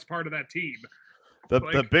not the best part of that team.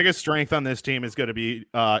 The biggest strength on this team is going to be,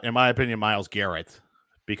 in my opinion, Myles Garrett,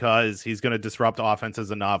 because he's going to disrupt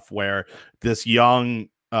offenses enough where this young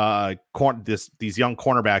these young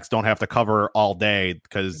cornerbacks don't have to cover all day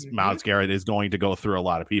because Myles Garrett is going to go through a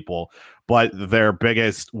lot of people. But their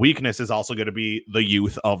biggest weakness is also going to be the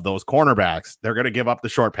youth of those cornerbacks. They're going to give up the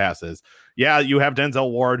short passes. Yeah, you have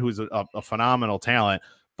Denzel Ward, who's a phenomenal talent,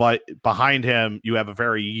 but behind him, you have a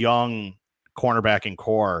very young cornerbacking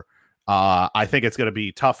core. I think it's going to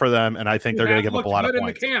be tough for them, and I think they're going to give up a lot of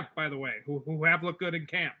points. In the camp, by the way, who have looked good in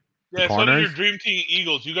camp. Yeah, so do your dream team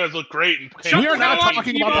Eagles. You guys look great. We are not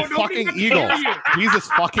talking about the fucking Eagles. Jesus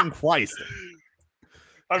fucking Christ.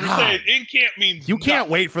 I'm just saying, in camp means you can't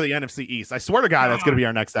wait for the NFC East. I swear to God, that's going to be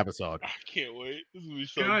our next episode. I can't wait. This is going to be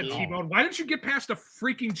so God, good. T-Bone, why didn't you get past a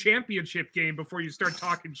freaking championship game before you start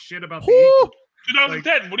talking shit about the Eagles?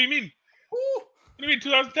 2010. What do you mean? What do you mean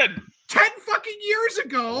 2010? 10 fucking years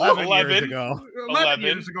ago. 11 years ago. 11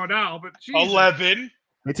 years ago now, but Jesus. 11.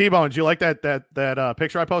 Hey, T-Bone, did you like that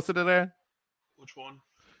picture I posted today? Which one?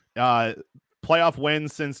 Playoff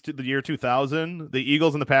wins since the year 2000. The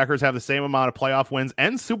Eagles and the Packers have the same amount of playoff wins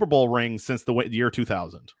and Super Bowl rings since the year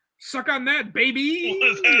 2000. Suck on that, baby. What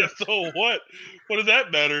is that? So what? What does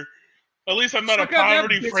that matter? At least I'm not a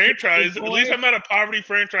poverty franchise. At least I'm not a poverty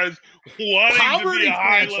franchise wanting to be a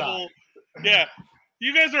high level. Yeah.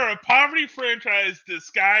 You guys are a poverty franchise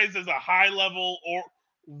disguised as a high level or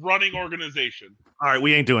running organization. All right,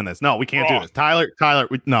 we ain't doing this. No, we can't do this. Tyler,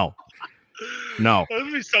 no. No. That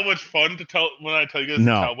would be so much fun to tell when I tell you guys the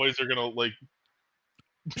Cowboys are gonna like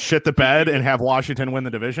shit the bed and have Washington win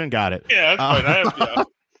the division. Got it. Yeah,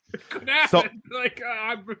 that's fine.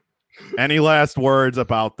 So, any last words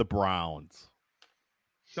about the Browns?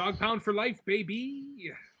 Dog pound for life,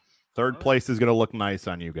 baby. Third place is gonna look nice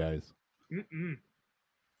on you guys.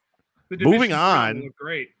 Moving on. Look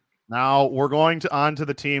great. Now we're going on to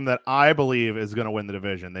the team that I believe is going to win the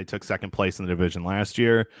division. They took second place in the division last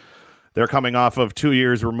year. They're coming off of 2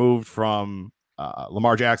 years removed from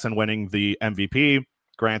Lamar Jackson winning the MVP.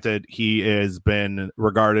 Granted, he has been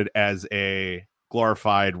regarded as a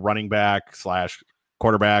glorified running back /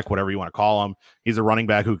 quarterback, whatever you want to call him. He's a running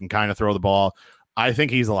back who can kind of throw the ball. I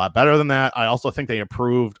think he's a lot better than that. I also think they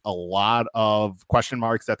improved a lot of question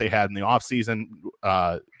marks that they had in the offseason,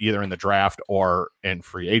 either in the draft or in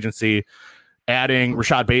free agency. Adding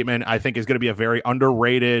Rashad Bateman, I think, is going to be a very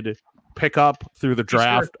underrated pickup through the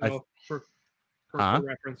draft. For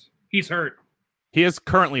reference, he's hurt. He is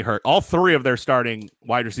currently hurt. All three of their starting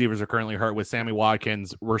wide receivers are currently hurt with Sammy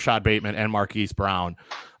Watkins, Rashad Bateman, and Marquise Brown.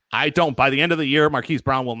 By the end of the year, Marquise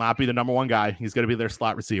Brown will not be the number one guy. He's going to be their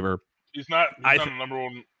slot receiver. He's not the number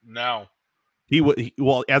one now.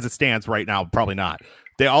 Well, as it stands right now, probably not.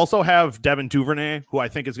 They also have Devin Duvernay, who I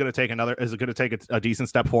think is going to take a decent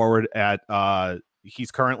step forward at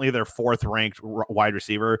he's currently their 4th ranked wide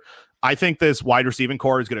receiver. I think this wide receiving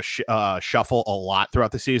core is going to shuffle a lot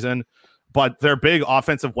throughout the season, but their big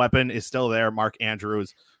offensive weapon is still there, Mark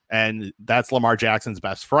Andrews, and that's Lamar Jackson's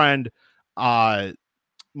best friend.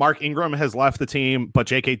 Mark Ingram has left the team, but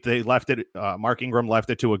Mark Ingram left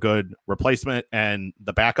it to a good replacement, and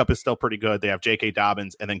the backup is still pretty good. They have J.K.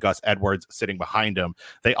 Dobbins and then Gus Edwards sitting behind him.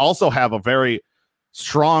 They also have a very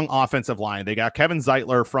strong offensive line. They got Kevin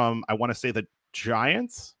Zeitler from, I want to say, the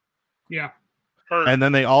Giants. Yeah. Hurt. And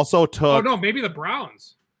then they also took... Oh, no, maybe the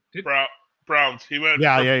Browns. Browns. He went.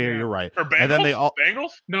 Yeah, you're right. For Bengals? And then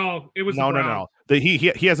Bengals? No, it was no.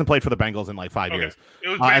 He hasn't played for the Bengals in like 5 years. It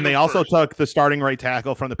was and they also first. took the starting right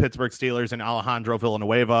tackle from the Pittsburgh Steelers and Alejandro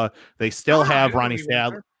Villanueva. They still have Ronnie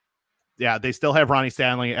Stanley. Yeah, they still have Ronnie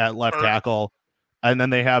Stanley at left tackle. And then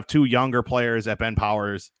they have 2 younger players at Ben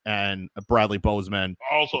Powers and Bradley Bozeman.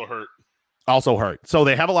 Also hurt. So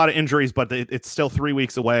they have a lot of injuries, but it's still 3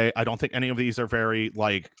 weeks away. I don't think any of these are very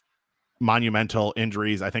like monumental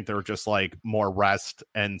injuries. I think they're just like more rest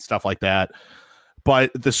and stuff like that.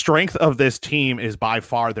 But the strength of this team is by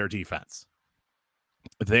far their defense.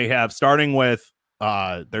 They have starting with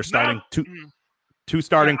they're starting two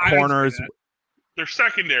starting corners. Their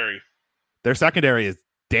secondary. Their secondary is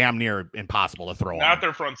damn near impossible to throw Not on.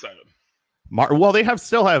 their front seven. Well, they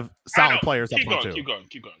still have solid players up front too. Keep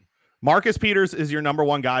going. Marcus Peters is your number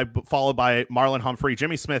 1 guy, followed by Marlon Humphrey.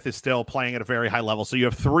 Jimmy Smith is still playing at a very high level. So you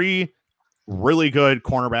have 3 really good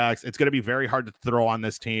cornerbacks. It's going to be very hard to throw on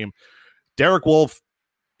this team. Derek Wolfe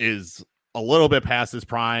is a little bit past his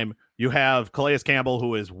prime. You have Calais Campbell,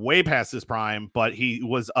 who is way past his prime, but he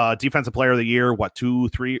was Defensive Player of the Year,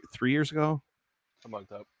 3 years ago? Something like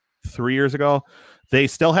that. 3 years ago. They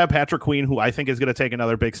still have Patrick Queen, who I think is going to take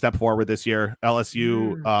another big step forward this year.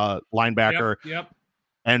 LSU linebacker. Yep.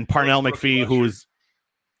 And Parnell McPhee, who's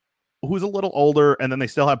a little older, and then they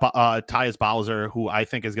still have Tyus Bowser, who I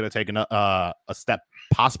think is going to take a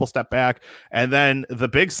possible step back. And then the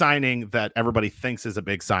big signing that everybody thinks is a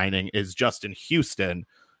big signing is Justin Houston.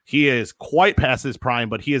 He is quite past his prime,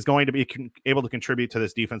 but he is going to be able to contribute to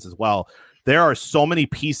this defense as well. There are so many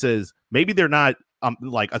pieces. Maybe they're not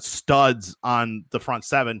like a studs on the front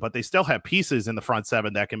seven, but they still have pieces in the front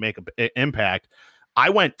seven that can make an impact. I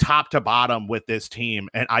went top to bottom with this team,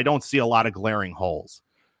 and I don't see a lot of glaring holes.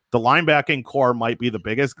 The linebacking core might be the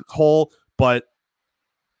biggest hole, but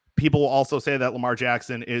people will also say that Lamar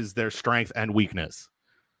Jackson is their strength and weakness.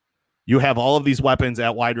 You have all of these weapons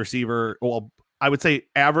at wide receiver. Well, I would say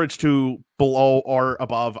average to below or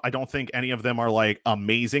above. I don't think any of them are like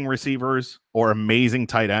amazing receivers or amazing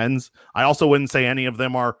tight ends. I also wouldn't say any of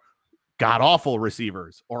them are god-awful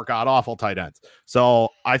receivers or god-awful tight ends. So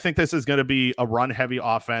I think this is going to be a run-heavy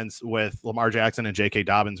offense with Lamar Jackson and J.K.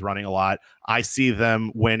 Dobbins running a lot. I see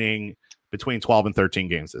them winning between 12 and 13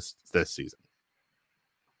 games this season.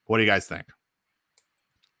 What do you guys think?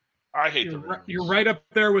 I hate you're right up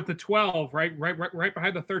there with the 12, right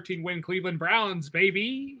behind the 13-win Cleveland Browns,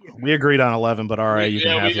 baby. We agreed on 11, but all right, we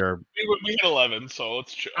hit 11, so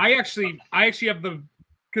let's. I actually have the.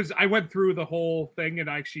 Because I went through the whole thing and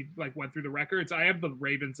I actually went through the records. I have the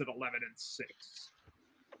Ravens at 11-6.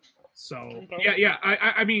 So yeah.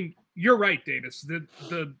 I mean, you're right, Davis.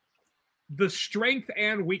 The strength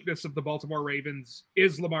and weakness of the Baltimore Ravens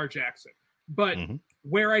is Lamar Jackson. But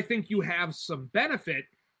where I think you have some benefit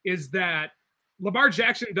is that Lamar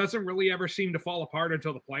Jackson doesn't really ever seem to fall apart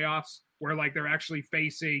until the playoffs, where they're actually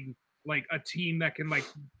facing a team that can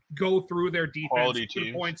go through their defense,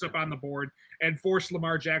 put points up on the board, and force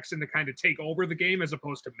Lamar Jackson to kind of take over the game as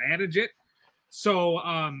opposed to manage it. So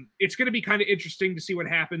it's going to be kind of interesting to see what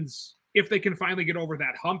happens if they can finally get over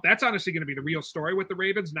that hump. That's honestly going to be the real story with the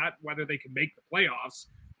Ravens, not whether they can make the playoffs,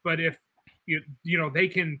 but if they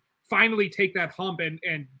can finally take that hump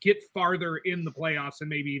and get farther in the playoffs and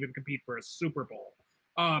maybe even compete for a Super Bowl.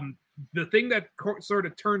 The thing that sort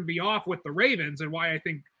of turned me off with the Ravens and why I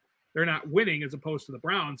think they're not winning as opposed to the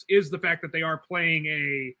Browns is the fact that they are playing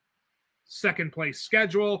a second place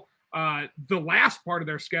schedule. The last part of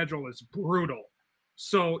their schedule is brutal.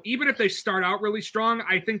 So even if they start out really strong,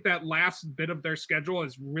 I think that last bit of their schedule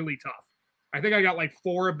is really tough. I think I got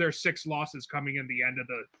 4 of their 6 losses coming in the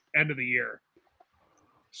end of the year.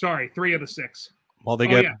 Sorry, 3 of the 6. Well, they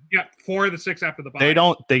get 4 of the 6 after the bye.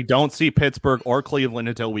 They don't see Pittsburgh or Cleveland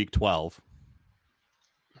until week 12.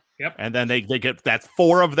 Yep. And then they get that's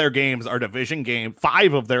 4 of their games are division game.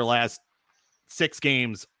 5 of their last 6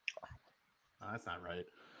 games. Oh, that's not right.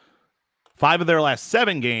 5 of their last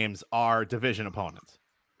 7 games are division opponents.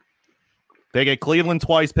 They get Cleveland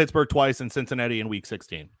twice, Pittsburgh twice, and Cincinnati in week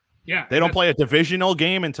 16. Yeah. They don't play a divisional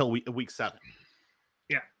game until week 7.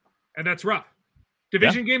 Yeah. And that's rough.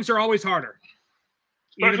 Division games are always harder.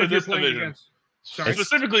 Especially this division.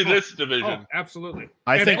 Specifically this division. Oh, absolutely.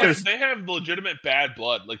 I think they have legitimate bad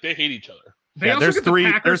blood. They hate each other. They also get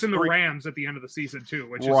the Packers and the Rams at the end of the season too.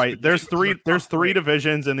 Which right. Is there's three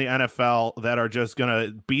divisions in the NFL that are just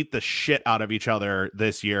gonna beat the shit out of each other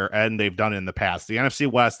this year, and they've done it in the past. The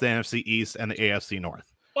NFC West, the NFC East, and the AFC North.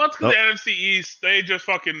 Well, it's because the NFC East,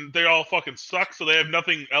 they all fucking suck, so they have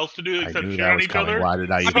nothing else to do except shit on each other. Why did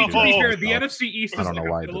I even to be fair, the NFC East is a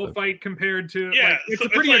pillow fight compared to it's a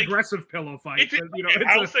pretty aggressive pillow fight.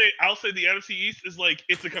 I'll say the NFC East is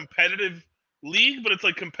it's a competitive league, but it's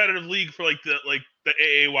competitive league for the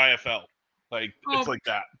AAYFL. It's like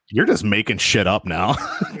that. You're just making shit up now.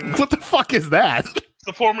 What the fuck is that?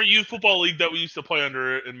 The former youth football league that we used to play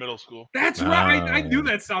under in middle school. That's right. I knew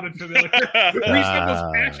that sounded familiar. We used to have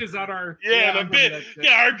those patches on our. Yeah,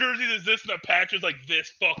 our jersey is this, and the patch is like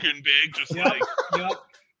this fucking big, just like. Yep.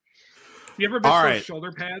 You ever missed those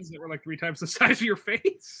shoulder pads that were like 3 times the size of your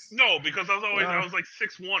face? No, because I was like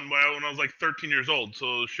 6'1" when I was like 13 years old,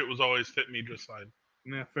 so shit was always fit me just fine.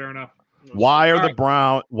 Yeah, fair enough. Why are the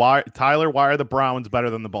Browns better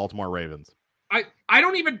than the Baltimore Ravens? I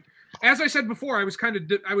don't even, as I said before, I was kind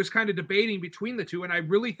of debating between the two, and I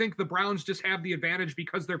really think the Browns just have the advantage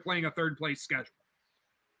because they're playing a third place schedule.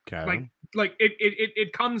 Okay. Like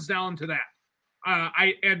it comes down to that.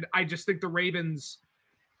 I just think the Ravens,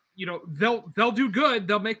 they'll do good.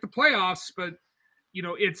 They'll make the playoffs, but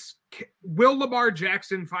will Lamar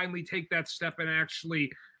Jackson finally take that step and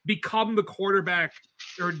actually become the quarterback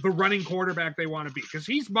or the running quarterback they want to be? Because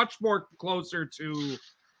he's much more closer to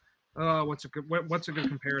what's a good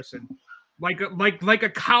comparison? Like a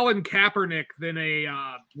Colin Kaepernick than a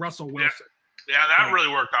Russell Wilson. Yeah, that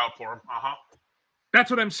really worked out for him. That's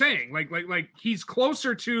what I'm saying. Like he's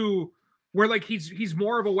closer to where like he's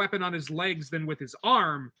more of a weapon on his legs than with his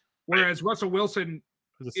arm. Whereas Russell Wilson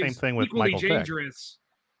the same thing with equally Michael dangerous.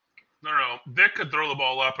 Vick. No. Vic could throw the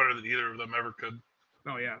ball a lot better than either of them ever could.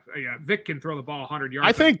 Oh, yeah. Vic can throw the ball 100 yards.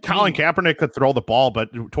 I think Colin Kaepernick could throw the ball, but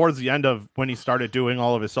towards the end of when he started doing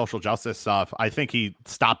all of his social justice stuff, I think he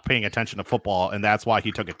stopped paying attention to football, and that's why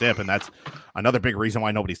he took a dip, and that's another big reason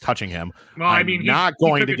why nobody's touching him. Well, I'm not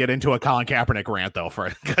going to get into a Colin Kaepernick rant, though,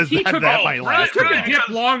 because that might last. He took a dip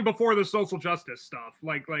long before the social justice stuff,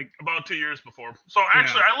 like about 2 years before. So,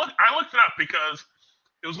 actually, I looked it up because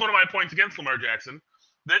it was one of my points against Lamar Jackson,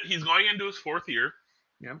 that he's going into his 4th year.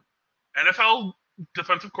 Yeah. NFL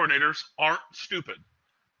defensive coordinators aren't stupid.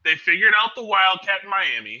 They figured out the Wildcat in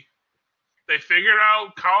Miami. They figured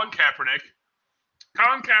out Colin Kaepernick.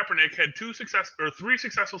 Colin Kaepernick had 3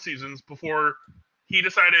 successful seasons before he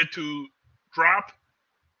decided to drop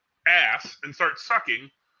ass and start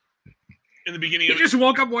sucking in the beginning of. He just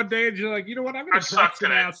woke up one day and you're like, you know what? I'm going to drop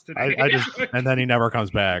some ass today. And then he never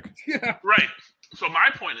comes back. Yeah. Right. So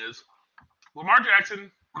my point is, Lamar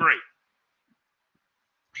Jackson, great.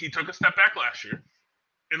 He took a step back last year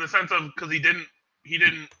in the sense of because he didn't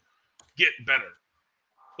get better.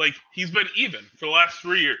 Like, he's been even for the last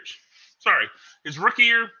 3 years. Sorry. His rookie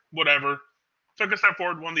year, whatever. Took a step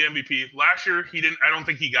forward, won the MVP. Last year, I don't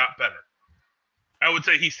think he got better. I would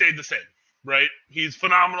say he stayed the same, right? He's a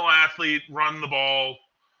phenomenal athlete, run the ball,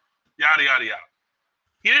 yada, yada, yada.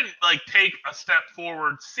 He didn't, take a step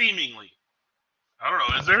forward seemingly. I don't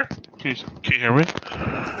know. Is there? Can you hear me? Is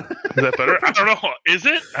that better? I don't know. Is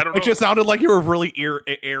it? I don't know. It just sounded like you were really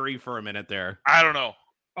airy for a minute there. I don't know.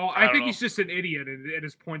 Oh, I think he's just an idiot, and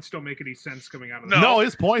his points don't make any sense coming out of that. No,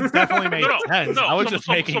 his points definitely made sense. I was just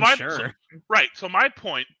making sure. Right. So my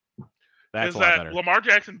point is that Lamar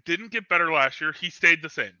Jackson didn't get better last year. He stayed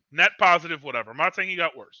the same. Net positive, whatever. I'm not saying he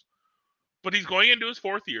got worse. But he's going into his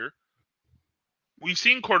 4th year. We've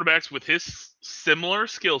seen quarterbacks with his similar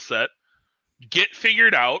skill set get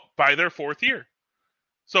figured out by their 4th year.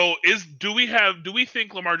 So do we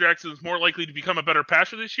think Lamar Jackson is more likely to become a better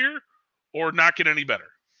passer this year or not get any better?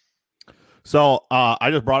 So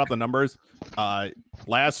I just brought up the numbers.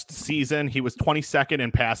 Last season, he was 22nd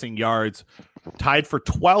in passing yards, tied for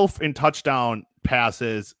 12th in touchdown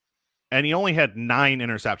passes, and he only had 9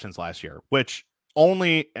 interceptions last year, but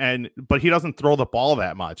he doesn't throw the ball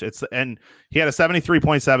that much. And he had a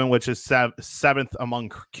 73.7, which is 7th among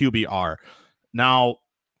QBR. Now,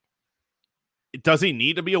 does he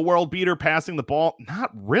need to be a world beater passing the ball? Not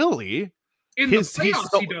really. In the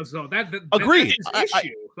playoffs, he does, though. Agreed. That's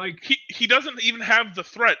his issue. He doesn't even have the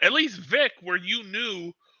threat. At least Vic, where you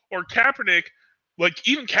knew, or Kaepernick,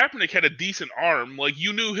 even Kaepernick had a decent arm.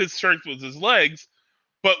 You knew his strength was his legs.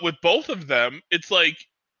 But with both of them, it's like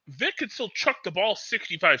Vic could still chuck the ball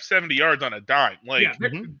 65, 70 yards on a dime.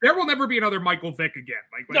 There will never be another Michael Vick again.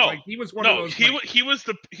 He was one of those. He was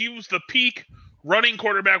the peak running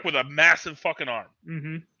quarterback with a massive fucking arm.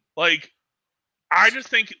 Mm-hmm. I just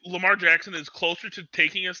think Lamar Jackson is closer to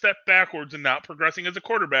taking a step backwards and not progressing as a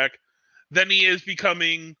quarterback than he is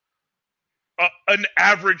becoming an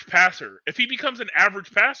average passer. If he becomes an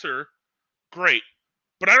average passer, great.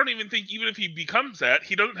 But I don't even think even if he becomes that,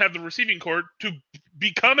 he doesn't have the receiving corps to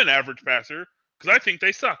become an average passer because I think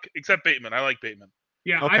they suck, except Bateman. I like Bateman.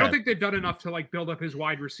 Yeah, okay. I don't think they've done enough to build up his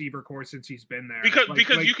wide receiver corps since he's been there. Because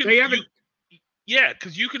you can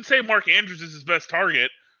because you can say Mark Andrews is his best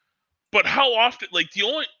target, but how often?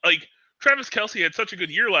 Travis Kelce had such a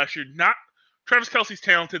good year last year. Travis Kelce's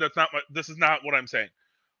talented. This is not what I'm saying.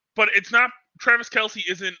 But it's not. Travis Kelce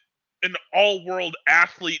isn't an all-world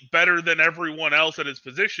athlete better than everyone else at his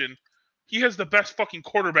position, he has the best fucking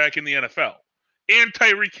quarterback in the NFL. And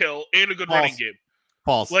Tyreek Hill and a good running game.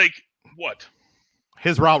 False. Like, what?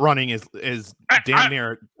 His route running is damn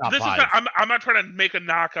near top five. I'm not trying to make a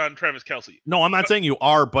knock on Travis Kelce. No, I'm not saying you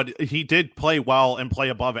are, but he did play well and play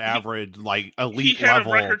above average, like elite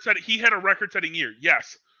level. He had a record-setting year,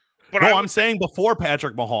 yes. But I'm saying before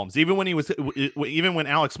Patrick Mahomes, even when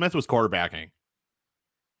Alex Smith was quarterbacking.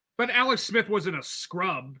 But Alex Smith wasn't a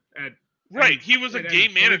scrub he was a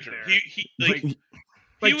game manager.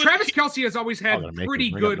 Travis Kelce has always had pretty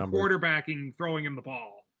good quarterbacking throwing him the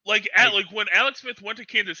ball. Like when Alex Smith went to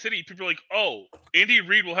Kansas City, people were like, "Oh, Andy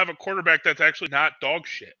Reid will have a quarterback that's actually not dog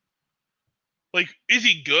shit." Like, is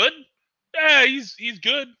he good? Yeah, he's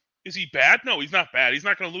good. Is he bad? No, he's not bad. He's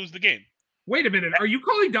not going to lose the game. Wait a minute. Are you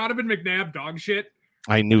calling Donovan McNabb dog shit?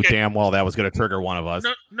 I knew damn well that was going to trigger one of us.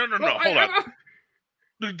 No. Hold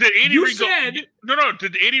on. Did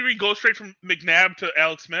Andy Reid go straight from McNabb to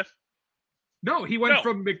Alex Smith? No, he went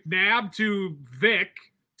from McNabb to Vic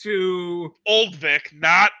to old Vic,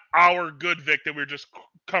 not our good Vic that we're just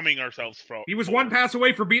coming ourselves from. He was one pass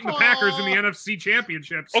away from beating the Packers in the NFC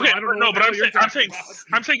Championship. So okay, I don't know. But I'm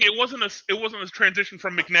saying it wasn't a transition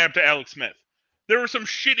from McNabb to Alex Smith. There was some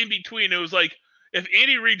shit in between. It was like, if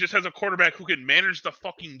Andy Reid just has a quarterback who can manage the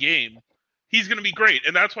fucking game, he's going to be great.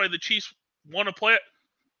 And that's why the Chiefs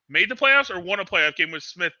made the playoffs or won a playoff game with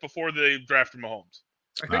Smith before they drafted Mahomes.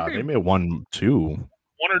 I think they made 1-2.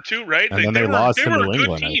 1 or 2, right? And then they lost to New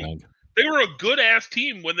England, I think. They were a good-ass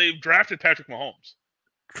team when they drafted Patrick Mahomes.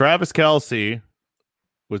 Travis Kelce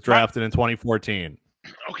was drafted in 2014.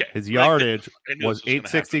 Okay. His yardage was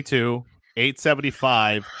 862,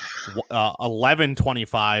 875,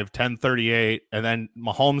 1125, 1038, and then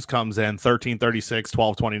Mahomes comes in 1336,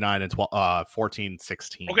 1229, and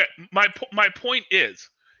 1416. Okay, my point is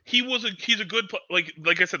he's a good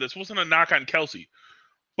like I said, this wasn't a knock on Kelce.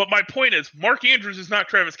 But my point is, Mark Andrews is not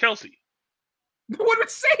Travis Kelce. No one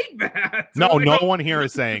was saying that. No one here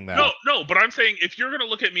is saying that. No, but I'm saying if you're going to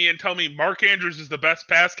look at me and tell me Mark Andrews is the best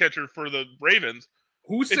pass catcher for the Ravens,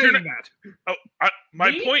 who's saying that?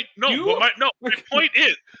 My point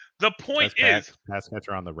is the point is pass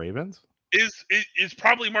catcher on the Ravens is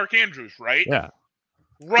probably Mark Andrews, right? Yeah.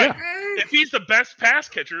 Right. Yeah. If he's the best pass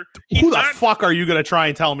catcher, who the fuck are you going to try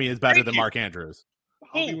and tell me is better than Mark Andrews?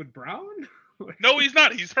 Hollywood Brown? No, he's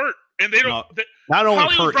not. He's hurt, and they don't. Not only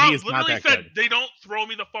Hollywood hurt, Brown he is not that good. They don't throw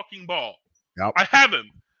me the fucking ball. Yep. I have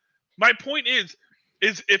him. My point is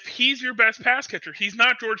if he's your best pass catcher, he's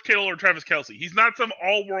not George Kittle or Travis Kelce. He's not some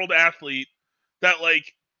all-world athlete that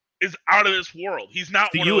is out of this world. He's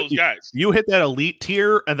not one of those guys. You hit that elite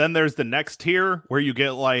tier, and then there's the next tier where you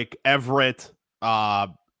get Everett,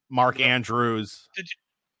 Mark Andrews.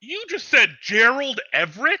 You just said Gerald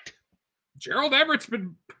Everett? Gerald Everett's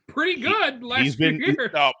been pretty good last year.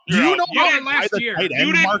 You know last year.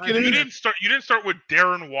 You didn't start with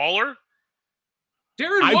Darren Waller.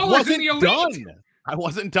 Darren Waller's in the elite. I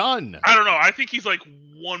wasn't done. I don't know. I think he's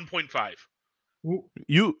 1.5.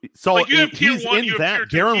 He's in that.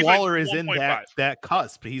 Darren Waller is in that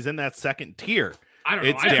cusp. He's in that second tier. I don't know.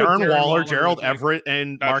 It's Darren Waller, Gerald Everett,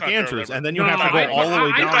 and Mark Andrews, and then you have to go all the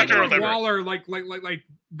way down. I Darren Waller like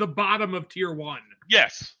the bottom of tier 1.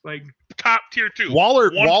 Yes, top tier 2.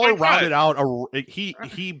 Waller rounded out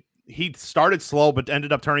he started slow, but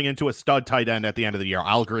ended up turning into a stud tight end at the end of the year.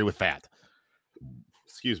 I'll agree with that.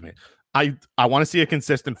 Excuse me. I want to see a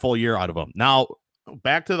consistent full year out of him. Now,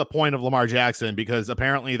 back to the point of Lamar Jackson, because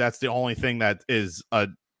apparently that's the only thing that is a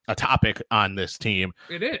topic on this team.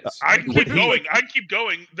 It is. I keep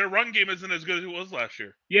going. Their run game isn't as good as it was last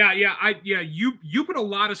year. Yeah. You put a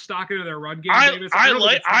lot of stock into their run game.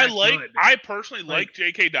 I personally like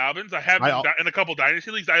J.K. Dobbins. I have him in a couple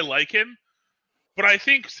dynasty leagues. I like him, but I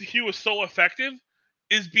think he was so effective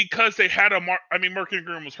is because they had Mark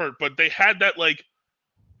Ingram was hurt, but they had that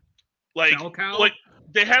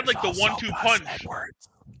they had the 1-2 punch.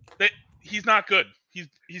 He's not good.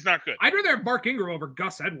 He's not good. I'd rather have Mark Ingram over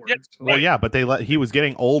Gus Edwards. Yeah, but he was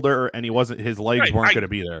getting older and his legs weren't going to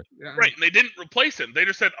be there. Yeah. Right, and they didn't replace him. They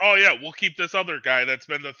just said, "Oh yeah, we'll keep this other guy that's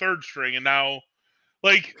been the third string." And now,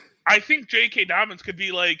 I think J.K. Dobbins could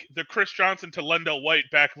be the Chris Johnson to Lendell White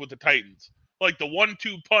back with the Titans, the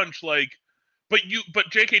 1-2 punch. But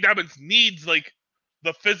J.K. Dobbins needs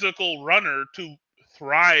the physical runner to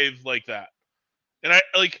thrive like that. And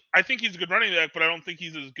I think he's a good running back, but I don't think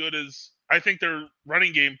he's as good as. I think their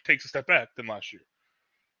running game takes a step back than last year.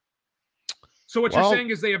 So what you're saying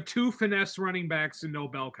is they have 2 finesse running backs and no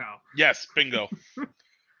bell cow. Yes, bingo.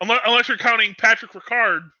 unless you're counting Patrick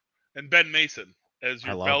Ricard and Ben Mason as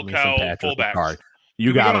your bell cow fullbacks.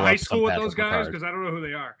 You got got to to high love school some with Patrick those guys Ricard. because I don't know who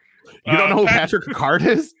they are. You don't know who Patrick Ricard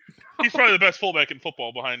is? He's probably the best fullback in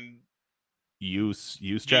football behind Use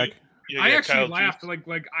check. I actually Kyle laughed. Juice.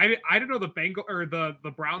 Like I didn't know the Bengal or the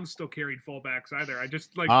Browns still carried fullbacks either. I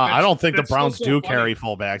just like I don't think the that's still Browns so do funny. carry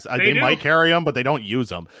fullbacks. They They might do. carry them, but they don't use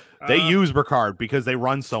them. They use Ricard because they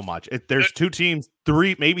run so much. There's 2 teams,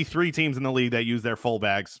 3, maybe 3 teams in the league that use their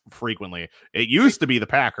fullbacks frequently. It used to be the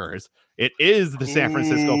Packers. It is the San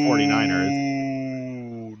Francisco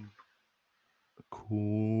 49ers.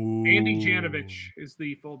 Cool. Andy Janovich is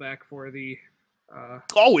the fullback for the.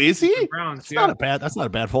 Is he? Browns, That's not a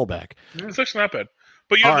bad fullback. It's actually not bad.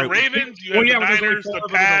 But you have All the right. Ravens, you have the Niners, the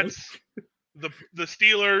Pats, the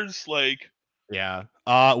Steelers. Like, yeah.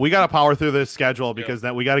 We got to power through this schedule because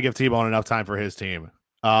then we got to give T-Bone enough time for his team.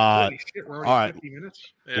 Holy shit, we're already all right. 50 minutes.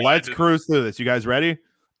 yeah, Let's cruise through this. You guys ready?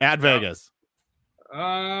 At Vegas.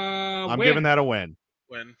 I'm giving that a win.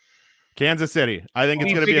 Win. Kansas City. I think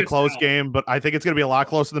it's going to be a close game, but I think it's going to be a lot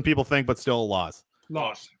closer than people think, but still a loss.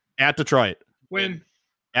 Loss. At Detroit. Win.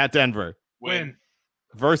 At Denver. Win.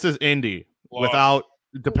 Versus Indy. Loss. Without,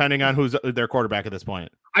 depending on who's their quarterback at this point.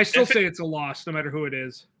 I still say it's a loss, no matter who it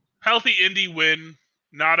is. Healthy Indy win,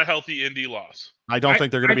 not a healthy Indy loss. I don't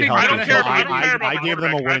think they're going to be healthy. I don't care about I the gave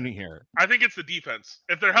them a quarterback. win here. I think it's the defense.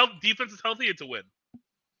 If their defense is healthy, it's a win.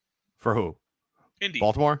 For who? Indy.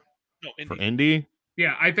 Baltimore? No, Indy. For Indy?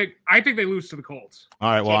 Yeah, I think they lose to the Colts.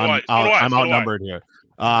 All right, well, I'm outnumbered here.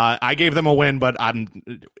 I gave them a win, but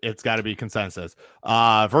it's got to be consensus.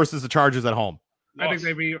 Versus the Chargers at home. Loss. I think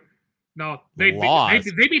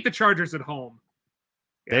they beat the Chargers at home.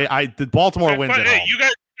 Yeah. The Baltimore wins at home. You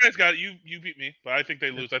guys got it. You beat me, but I think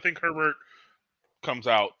they lose. I think Herbert comes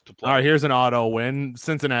out to play. All right, here's an auto win.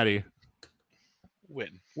 Cincinnati.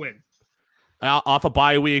 Win. Off a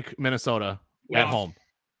bye week, Minnesota. Loss.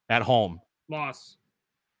 At home. Loss.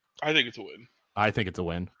 I think it's a win. I think it's a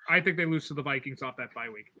win. I think they lose to the Vikings off that bye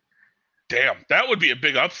week. Damn, that would be a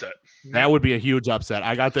big upset. That would be a huge upset.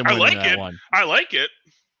 I got them winning that one. I like it.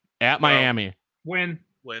 At Miami. Win.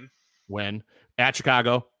 At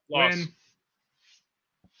Chicago. Loss. Win.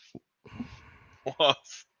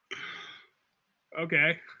 Loss.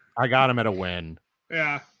 Okay. I got them at a win.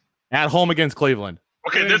 Yeah. At home against Cleveland.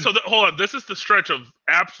 Okay, hold on. This is the stretch of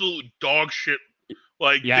absolute dog shit.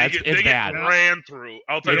 Like, yeah, they it's get bad. ran through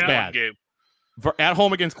outside of one game. At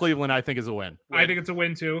home against Cleveland, I think is a win. I think it's a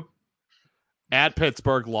win too. At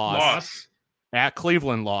Pittsburgh, loss. At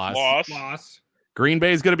Cleveland, loss. Green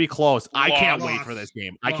Bay is going to be close. I can't wait for this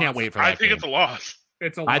game. I can't wait for that I think game. it's a loss.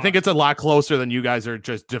 I think it's a lot closer than you guys are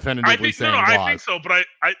just definitively saying. I think so, but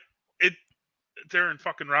it's Aaron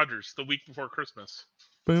fucking Rodgers the week before Christmas.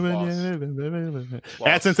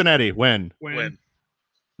 At Cincinnati, win.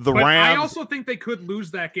 The but Rams. I also think they could lose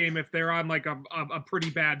that game if they're on like a pretty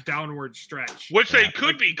bad downward stretch. Which they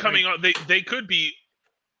could be coming on. They could be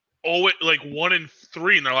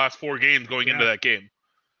 1-3 in their last 4 games going into that game.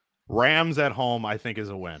 Rams at home, I think, is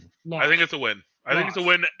a win. Loss. I think it's a win. I think it's a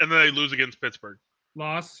win, and then they lose against Pittsburgh.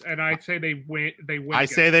 Loss, and I'd say they win. I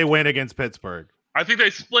say they win against Pittsburgh. I think they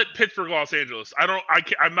split Pittsburgh, Los Angeles.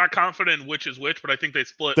 I'm not confident in which is which, but I think they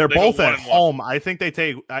split. They're both at home. I think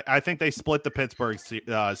they split the Pittsburgh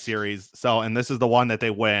series. So, and this is the one that they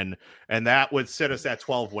win, and that would sit us at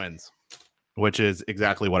 12 wins, which is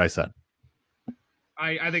exactly what I said.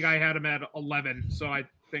 I think I had them at 11. So I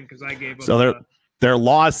think because I gave them. So their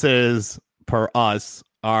losses per us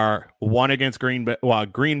are 1 against Green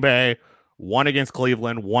Bay, 1 against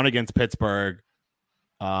Cleveland, 1 against Pittsburgh,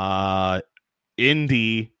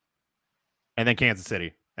 Indy, and then Kansas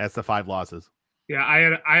City. That's the 5 losses. Yeah,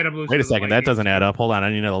 I had them losing. Wait a second, that doesn't add up. Hold on, I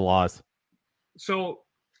need another loss. So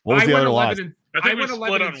what was the other loss? I think we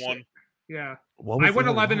split on 1. Yeah, I went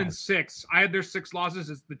 11-6. I had their 6 losses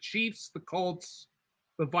as the Chiefs, the Colts,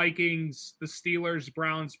 the Vikings, the Steelers,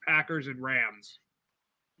 Browns, Packers, and Rams.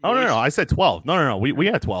 Oh no! I said 12. No. We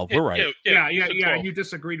had 12. We're right. Yeah. You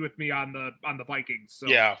disagreed with me on the Vikings. So.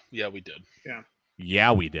 Yeah, we did.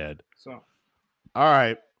 Yeah, we did. So, all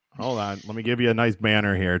right, hold on. Let me give you a nice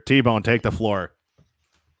banner here. T-Bone, take the floor.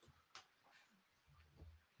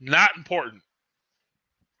 Not important.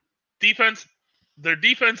 Defense. Their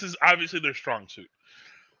defense is obviously their strong suit.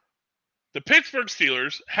 The Pittsburgh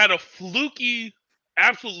Steelers had a fluky,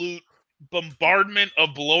 absolute bombardment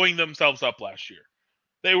of blowing themselves up last year.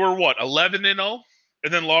 They were 11-0,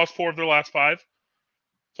 and then lost 4 of their last 5,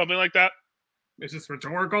 something like that. Is this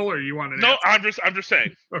rhetorical, or you want to? No, I'm just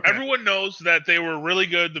saying. Okay. Everyone knows that they were really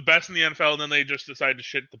good, the best in the NFL, and then they just decided to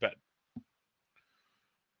shit the bed.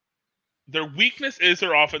 Their weakness is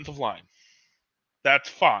their offensive line. That's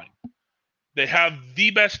fine. They have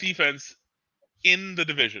the best defense in the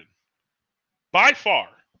division. by far.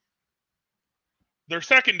 Their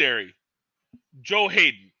secondary, Joe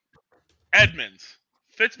Hayden, Edmonds,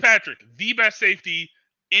 Fitzpatrick, the best safety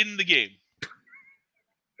in the game.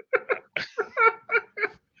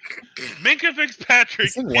 Minka Fitzpatrick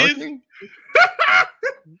is working?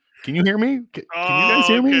 Can you hear me? Can you guys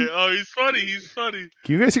hear me? Oh, he's funny.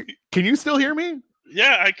 Can you guys can you still hear me?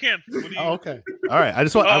 Yeah, I can. Oh, okay. All right.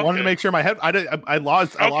 I wanted to make sure my head. I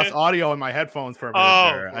lost audio in my headphones for a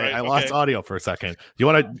minute. Right, I lost audio for a second. Do you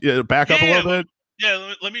want to back up a little bit?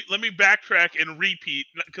 Yeah. Let me backtrack and repeat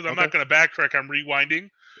because I'm not going to backtrack. I'm rewinding.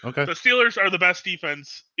 Okay. The Steelers are the best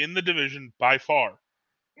defense in the division by far.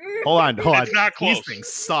 Hold on. It's not close. These things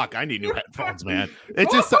suck. I need new headphones, man.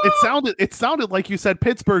 It sounded like you said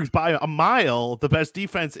Pittsburgh's by a mile the best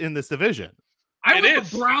defense in this division. I want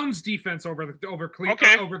the Browns defense over Cleveland.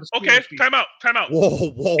 Okay. Over the okay. Steelers Time out.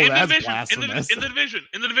 Whoa, that's division, blasphemous. In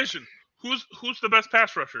the division, who's the best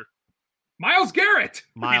pass rusher? Myles Garrett.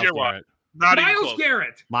 TJ Watt. Not even close.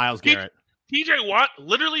 Myles Garrett. TJ Watt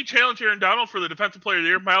literally challenged Aaron Donald for the defensive player of the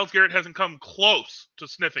year. Myles Garrett hasn't come close to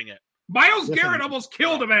sniffing it. Myles Garrett almost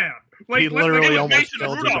killed a man. He literally almost Mason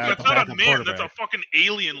killed Rudolph. That's not a man. That's a fucking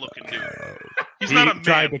alien looking dude. He's not a man.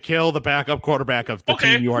 Tried to kill the backup quarterback of the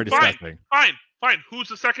team you are discussing. Fine. Who's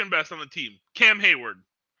the second best on the team? Cam Hayward.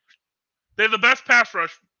 They have the best pass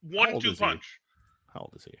rush, 1-2 punch. How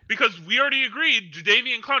old is he? Because we already agreed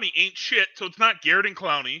Jadeveon Clowney ain't shit, so it's not Garrett and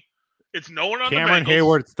Clowney. It's no one on Cameron the Bengals.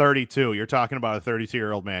 Hayward's 32. You're talking about a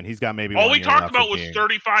 32-year-old man. He's got maybe all we talked about was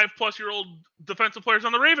 35-plus-year-old defensive players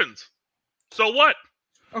on the Ravens. So what?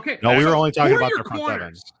 Okay. No, we were only talking about their front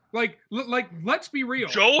corners. Like, let's be real.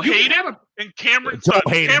 Joe Hayden and Cameron. Joe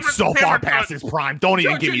Hayden's so far past his prime. Don't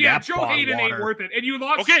even give me that. Joe Hayden ain't worth it, and you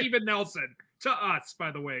lost Steven Nelson to us,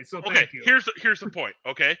 by the way. So thank you. Here's the point.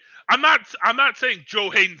 Okay, I'm not saying Joe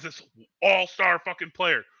Hayden's this all-star fucking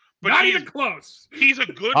player, but not even close. He's a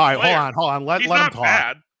good. All right, player. hold on. Let him talk.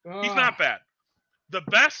 Bad. He's not bad. The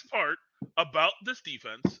best part about this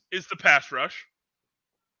defense is the pass rush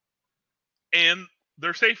and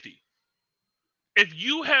their safety. If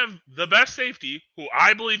you have the best safety, who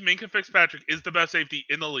I believe Minka Fitzpatrick is the best safety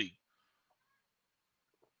in the league.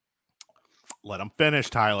 Let him finish,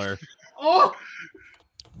 Tyler.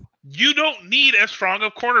 You don't need as strong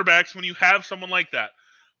of cornerbacks when you have someone like that.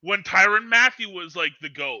 When Tyrann Mathieu was like the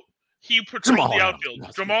GOAT, he patrolled the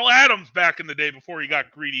outfield. Jamal Adams back in the day before he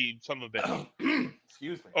got greedy son of a bitch.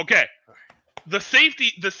 Excuse me. Okay. The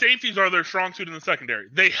safeties are their strong suit in the secondary.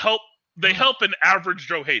 They help an average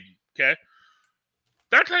Joe Hayden, okay?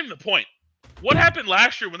 That's not even the point. What happened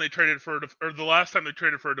last year when they traded or the last time they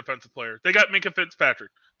traded for a defensive player? They got Minka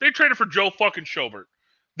Fitzpatrick. They traded for Joe fucking Schobert.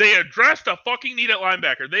 They addressed a fucking need at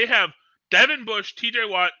linebacker. They have Devin Bush, TJ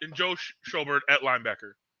Watt, and Joe Schobert at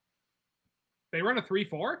linebacker. They run a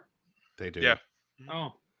 3-4? They do. Yeah.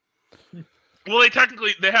 Oh. Well, they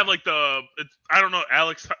have like I don't know,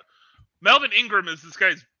 Melvin Ingram is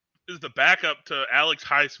the backup to Alex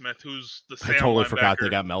Highsmith, who's the Sam I totally linebacker. forgot they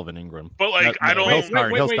got Melvin Ingram. But like, I don't.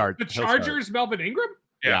 He'll start. The Chargers, Melvin Ingram.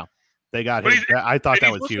 Yeah, they got him. I thought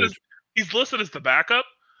that was huge. He's listed as the backup.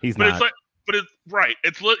 He's not. It's right.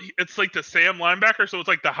 It's like the Sam linebacker, so it's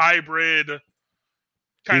like the hybrid.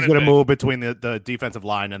 He's going to move between the defensive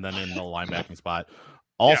line and then in the linebacking spot.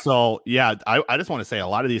 Also, I just want to say a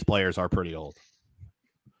lot of these players are pretty old.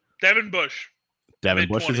 Devin Bush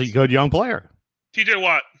is a good young player. TJ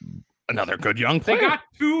Watt, another good young player. They got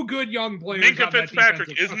two good young players. Minka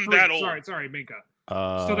Fitzpatrick isn't that old. Sorry, Minka.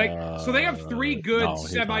 So they have three good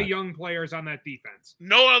semi-young players on that defense.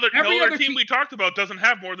 No other team we talked about doesn't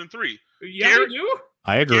have more than three. Yeah, they do.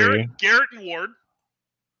 I agree. Garrett and Ward.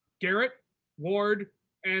 Garrett, Ward,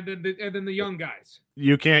 and then the young guys.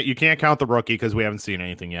 You can't count the rookie because we haven't seen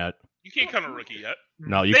anything yet. You can't count a rookie yet.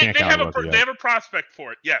 No, you can't count a rookie yet. They have a prospect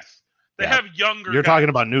for it. Yes, they have younger. You're talking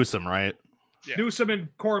about Newsome, right? Yeah. Newsome and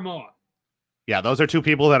Koromoa. Yeah, those are two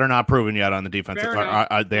people that are not proven yet on the defense.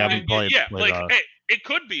 They haven't played. Yeah, hey, it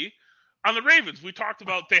could be. On the Ravens, we talked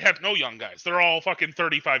about they have no young guys. They're all fucking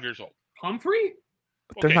 35 years old. Humphrey?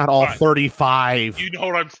 They're not all 35. You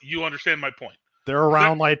know you understand my point. They're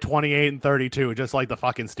around like 28 and 32, just like the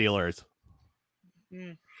fucking Steelers.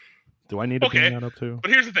 Do I need to bring that up too?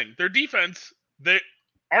 But here's the thing. Their defense, they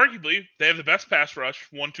have the best pass rush,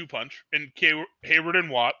 1-2 punch, in Hayward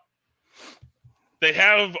and Watt. They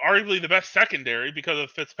have arguably the best secondary because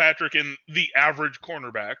of Fitzpatrick and the average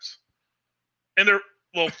cornerbacks. And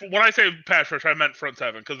when I say pass rush, I meant front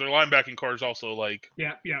seven because their linebacking core is also like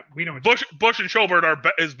we know. Bush and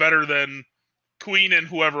Schobert is better than Queen and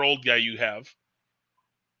whoever old guy you have.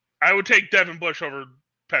 I would take Devin Bush over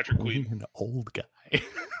Patrick Queen. An old guy.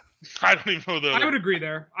 I don't even know the. I would agree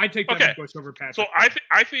there. I'd take Devin Bush over Patrick. So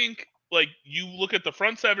I think like you look at the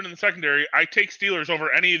front seven in the secondary, I take Steelers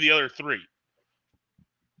over any of the other three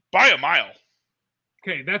by a mile.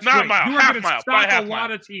 Okay, that's not great. a mile. You are half going mile. to stop half a mile.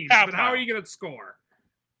 lot of teams, half but mile. how are you going to score?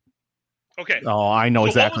 Okay. Oh, I know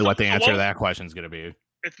exactly what the so answer to that question is going to be.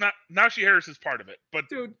 It's not. Najee Harris is part of it, but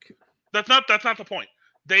dude, that's not the point.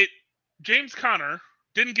 James Conner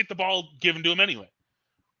didn't get the ball given to him anyway.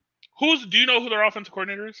 Do you know who their offensive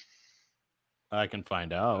coordinator is? I can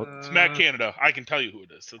find out. It's Matt Canada. I can tell you who it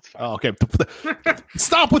is. That's fine. Oh, okay.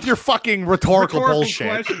 Stop with your fucking rhetorical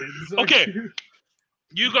bullshit. Okay.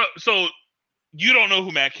 You don't know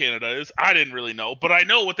who Matt Canada is. I didn't really know, but I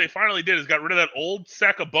know what they finally did is got rid of that old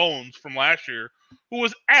sack of bones from last year who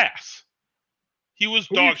was ass. He was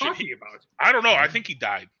dog shit. About? I don't know. I think he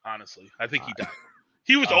died, honestly. I think he died.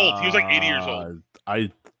 He was old. He was like 80 years old.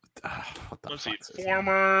 Let's see.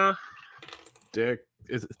 Former Dick.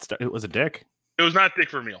 It was a Dick? It was not Dick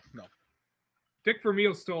Vermeil. No. Dick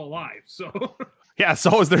Vermeil's still alive, so. Yeah,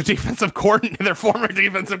 so is their defensive coordinator, their former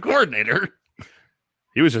defensive coordinator.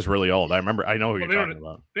 He was just really old. I know who you're talking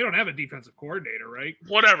about. They don't have a defensive coordinator, right?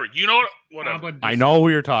 Whatever. You know what? Whatever. I know who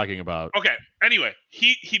you're talking about. Okay. Anyway,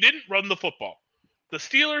 he didn't run the football. The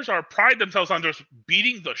Steelers pride themselves on just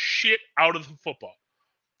beating the shit out of the football.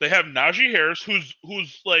 They have Najee Harris,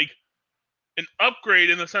 who's like an upgrade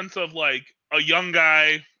in the sense of like a young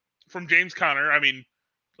guy from James Conner. I mean,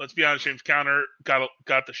 let's be honest, James Conner got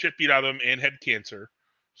the shit beat out of him and had cancer.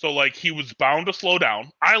 So like he was bound to slow down.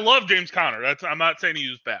 I love James Conner. I'm not saying he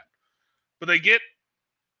was bad. But they get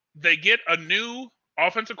a new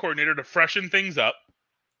offensive coordinator to freshen things up.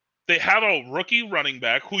 They have a rookie running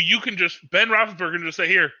back who you can Ben Roethlisberger can just say,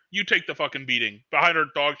 here, you take the fucking beating behind our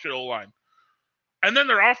dog shit O-line. And then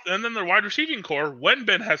their wide receiving core, when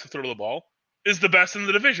Ben has to throw the ball, is the best in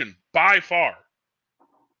the division by far.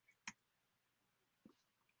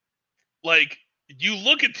 Like, you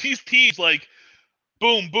look at these teams like,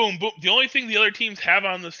 boom, boom, boom. The only thing the other teams have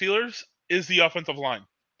on the Steelers is the offensive line.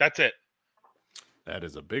 That's it. That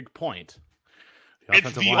is a big point.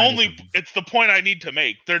 It's the point I need to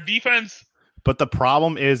make. Their defense. But the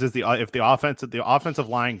problem is if the offensive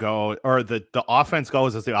line go, or the offense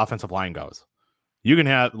goes as the offensive line goes. You can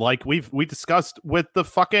have, like we discussed with the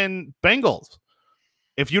fucking Bengals.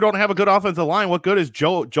 If you don't have a good offensive line, what good is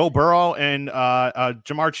Joe Burrow and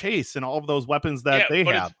Jamar Chase and all of those weapons that they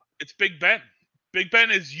have? It's Big Ben. Big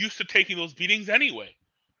Ben is used to taking those beatings anyway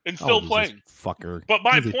and still playing. Fucker. But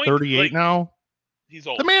my point, 38 now. He's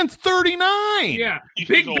old. The man's 39. Yeah,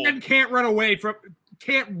 Big Ben can't run away from.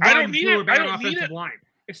 Can't run through a bad offensive line.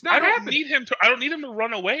 It's not happening. I don't need him to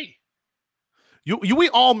run away. We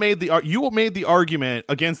all made the argument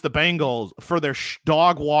against the Bengals for their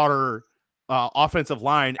dog water offensive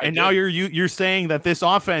line, and now you're saying that this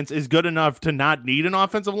offense is good enough to not need an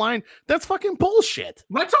offensive line. That's fucking bullshit.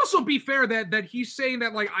 Let's also be fair that he's saying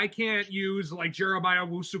that like I can't use like Jeremiah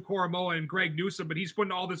Owusu-Koramoah and Greg Newsome, but he's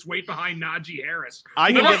putting all this weight behind Najee Harris.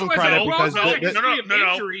 I can give him credit because no.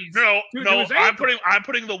 I'm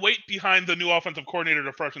putting the weight behind the new offensive coordinator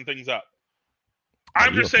to freshen things up.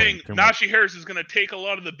 I'm just saying Najee Harris is going to take a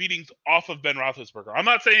lot of the beatings off of Ben Roethlisberger. I'm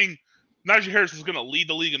not saying Najee Harris is going to lead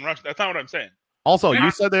the league in rush. That's not what I'm saying. Also, you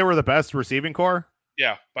said they were the best receiving core?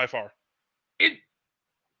 Yeah, by far.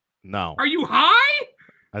 No. Are you high?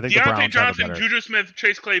 I think Deontay Johnson, Juju Smith,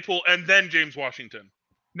 Chase Claypool, and then James Washington.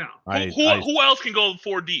 No. Who else can go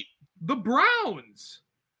 4 deep? The Browns.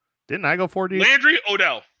 Didn't I go 4 deep? Landry,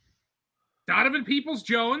 Odell. Donovan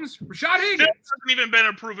Peoples-Jones, Rashad Higgins. Still hasn't even been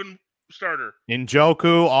a proven starter.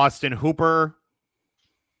 Njoku, Austin Hooper.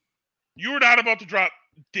 You were not about to drop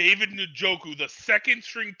David Njoku, the second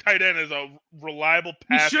string tight end, as a reliable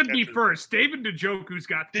pass. He should catcher. be first. David Njoku's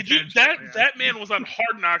got. That man was on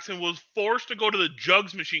Hard Knocks and was forced to go to the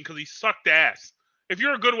jugs machine because he sucked ass. If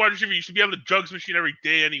you're a good wide receiver, you should be on the jugs machine every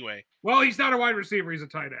day anyway. Well, he's not a wide receiver; he's a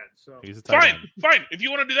tight end. So he's a tight end. Fine. If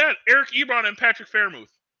you want to do that, Eric Ebron and Patrick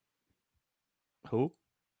Fairmouth. Who?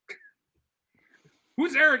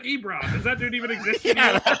 Who's Eric Ebron? Does that dude even exist?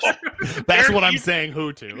 That's what I'm saying.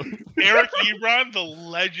 Who to? Eric Ebron, the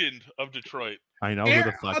legend of Detroit. I know who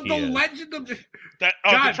the fuck he is. The legend of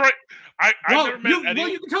Detroit. I've never met any. Well,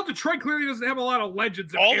 you can tell Detroit clearly doesn't have a lot of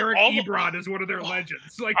legends. Eric Ebron is one of their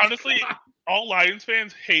legends. Like, honestly, all Lions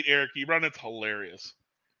fans hate Eric Ebron. It's hilarious.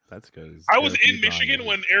 That's good. I was in Michigan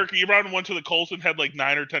when Eric Ebron went to the Colts and had like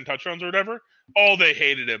 9 or 10 touchdowns or whatever. Oh, they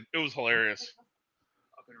hated him. It was hilarious.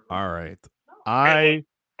 All right. Tyler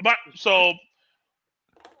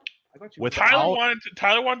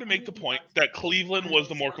wanted to make the point that Cleveland was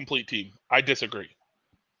the more complete team. I disagree.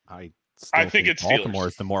 I think it's Baltimore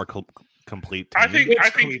is the more complete team. I think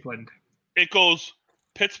Cleveland. it goes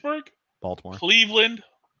Pittsburgh, Baltimore, Cleveland,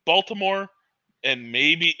 Baltimore, and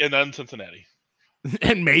then Cincinnati.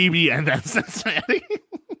 and then Cincinnati.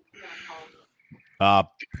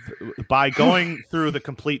 By going through the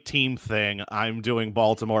complete team thing, I'm doing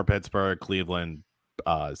Baltimore, Pittsburgh, Cleveland,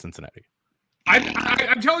 Cincinnati.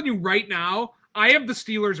 I'm telling you right now, I have the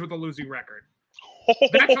Steelers with a losing record.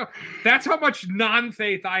 That's how much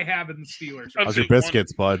non-faith I have in the Steelers. How's your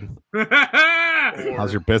biscuits, bud?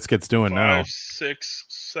 How's your biscuits doing 5, now? 6,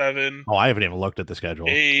 7. Oh, I haven't even looked at the schedule.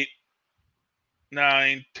 8,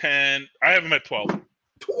 9, 10. I have them at 12.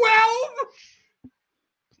 12?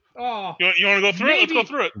 Oh, you want to go through it? Let's go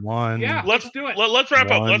through it. Yeah, let's do it. Let's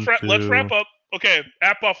wrap up. Let's wrap up. Okay,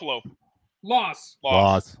 at Buffalo. Loss.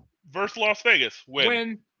 Versus Las Vegas.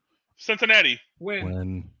 Win. Cincinnati.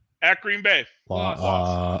 Win. At Green Bay.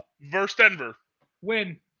 Loss. Versus Denver.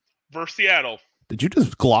 Win. Versus Seattle. Did you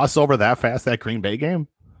just gloss over that fast that Green Bay game?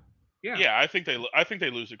 Yeah, I think they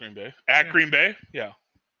lose to Green Bay. At Green Bay? Yeah.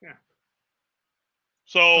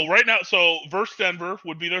 So right now, versus Denver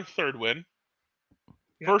would be their third win.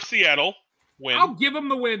 Versus Seattle, win. I'll give them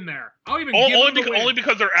the win there. I'll even give them the win. Only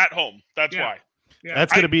because they're at home. That's why. Yeah.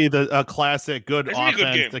 That's going to be the classic good offense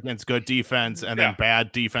good against good defense, and then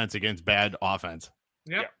bad defense against bad offense.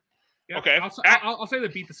 Yep. Okay. I'll say they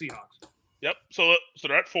beat the Seahawks. Yep. So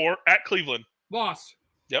they're at 4. At Cleveland. Loss.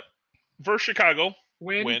 Yep. Versus Chicago.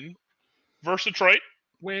 Win. Versus Detroit.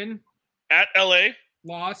 Win. At LA.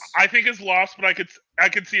 Loss. I think it's lost, but I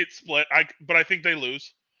could see it split. But I think they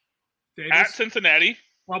lose. Davis. At Cincinnati.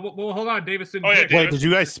 Well, hold on. Davis didn't pick. Wait, did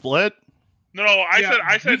you guys split? No,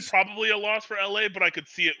 I said probably a loss for LA, but I could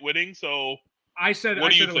see it winning. So I said it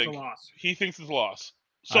was a loss. He thinks it's a loss.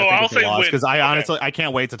 So I'll say win because honestly I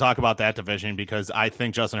can't wait to talk about that division because I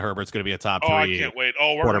think Justin Herbert's going to be a top 3. I can't wait.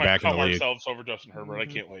 We're quarterback going in to the league. ourselves over Justin Herbert. I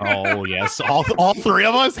can't wait. Oh yes, all 3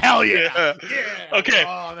 of us. Hell yeah. Okay.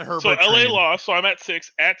 The Herbert so LA train. lost. So I'm at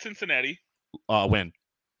 6. At Cincinnati. Win.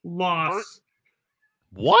 Loss.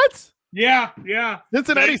 What? Yeah.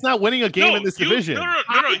 Cincinnati's not winning a game in this division. No.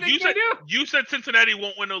 You said Cincinnati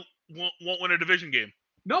won't win a division game.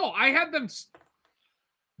 No, I had them.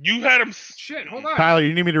 You had them. Shit, hold on. Tyler,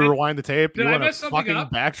 you need me to rewind the tape? Did you I want mess to something fucking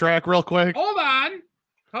up? backtrack real quick? Hold on.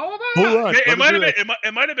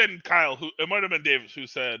 It might have been Kyle who. It might have been Davis who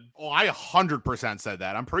said. Oh, I 100% said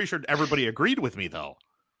that. I'm pretty sure everybody agreed with me though.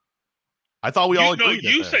 I thought we all agreed.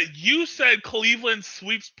 You said Cleveland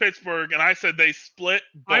sweeps Pittsburgh, and I said they split.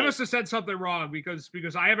 Both. I must have said something wrong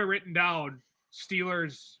because I have it written down.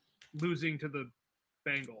 Steelers losing to the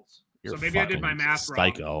Bengals. You're so maybe I did my math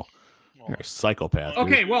wrong. You're a psychopath.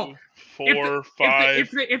 Okay, well, 4, 5.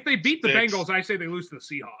 If they beat the 6. Bengals, I say they lose to the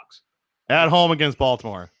Seahawks. At home against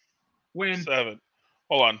Baltimore. Win. 7.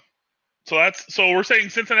 Hold on. So we're saying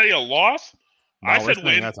Cincinnati a loss. No, I said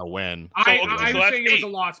win. That's a win. I was saying it was a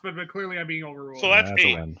loss, but clearly I'm being overruled. So that's 8.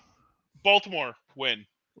 A win. Baltimore win.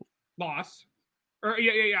 Loss. Or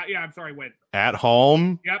yeah. I'm sorry, win. At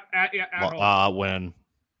home. Yep. At home. Win.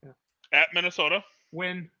 At Minnesota.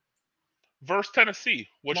 Win. Versus Tennessee,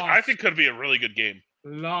 which Loss. I think could be a really good game.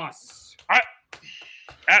 Loss.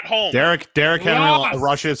 At home. Derrick Henry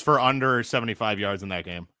rushes for under 75 yards in that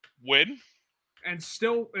game. Win. And they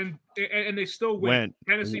still win.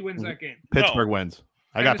 Tennessee wins that game. Pittsburgh wins.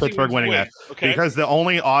 I got Pittsburgh winning that because the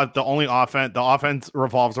offense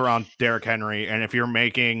revolves around Derrick Henry, and if you're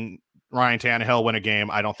making Ryan Tannehill win a game,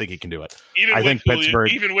 I don't think he can do it.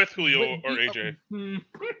 Even with Julio or AJ.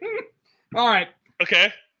 All right.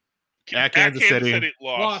 Okay. At Kansas City.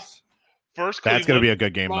 Loss. First Cleveland. That's going to be a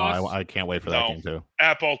good game, Loss. though. I can't wait for that game, too.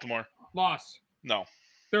 At Baltimore. Loss. No.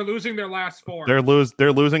 They're losing their last 4. They're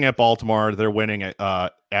losing at Baltimore. They're winning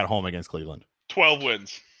at home against Cleveland. 12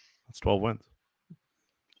 wins. That's 12 wins.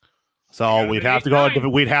 So we'd have to go to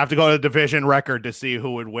the division record to see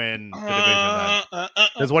who would win the division.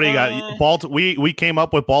 Because what do you got? We came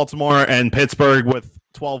up with Baltimore and Pittsburgh with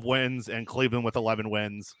 12 wins and Cleveland with 11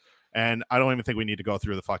 wins. And I don't even think we need to go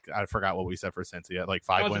through I forgot what we said for Cincy. Like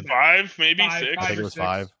 5 wins. 5, maybe 6. I think it was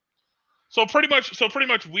 5. So pretty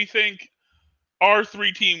much we think our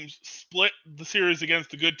 3 teams split the series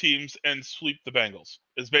against the good teams and sweep the Bengals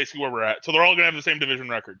is basically where we're at. So they're all going to have the same division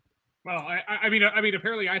record. Well, I mean,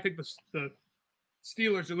 apparently I think the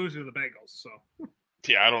Steelers are losing to the Bengals. So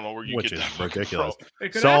yeah, I don't know where you Which get is that ridiculous.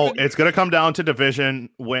 So it's going to come down to division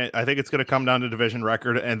win. I think it's going to come down to division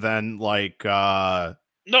record, and then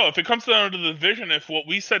no, if it comes down to the division, if what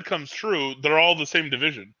we said comes true, they're all the same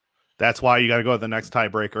division. That's why you got to go to the next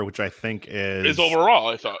tiebreaker, which I think is overall.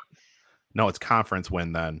 I thought. No, it's conference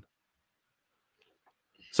win then.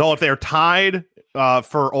 So if they're tied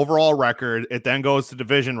for overall record. It then goes to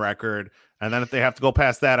division record, and then if they have to go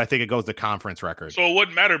past that, I think it goes to conference record. So it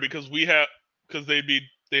wouldn't matter because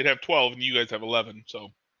they'd have 12 and you guys have 11. So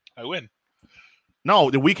I win. No,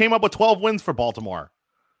 we came up with 12 wins for Baltimore.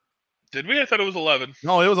 Did we? I thought it was 11.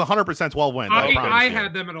 No, it was 100% 12 wins. I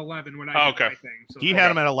had them at 11 when I did my thing. So. He had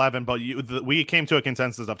them at 11, but we came to a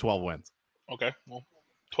consensus of 12 wins. Okay, well,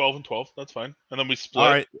 12 and 12. That's fine. And then we split.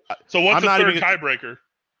 All right. So what's the third tiebreaker?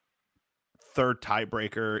 Third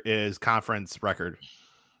tiebreaker is conference record.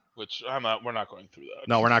 Which we're not going through that.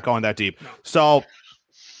 No, we're not going that deep. No. So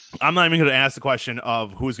I'm not even going to ask the question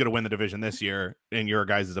of who's going to win the division this year, in your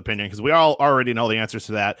guys' opinion, because we all already know the answers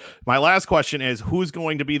to that. My last question is, who's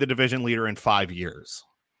going to be the division leader in 5 years?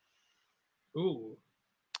 Ooh.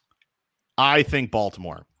 I think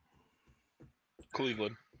Baltimore.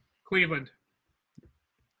 Cleveland.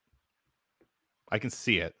 I can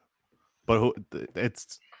see it. But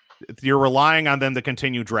you're relying on them to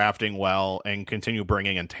continue drafting well and continue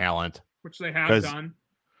bringing in talent. Which they have done.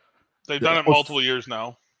 They've done it multiple years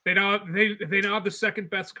now. They now have the second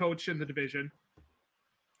best coach in the division.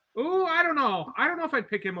 Ooh, I don't know. I don't know if I'd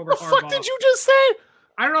pick him over Harbaugh. What the fuck did you just say?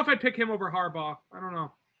 I don't know if I'd pick him over Harbaugh. I don't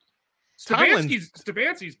know.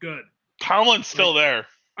 Stefanski's good. Tomlin's still there.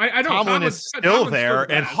 I know Tomlin is still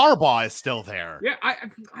there, and Harbaugh is still there. Yeah, I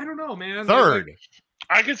don't know, man. Third.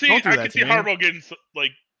 I can see Harbaugh getting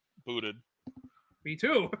booted. Me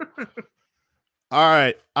too. All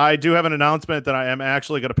right. I do have an announcement that I am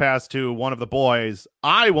actually going to pass to one of the boys.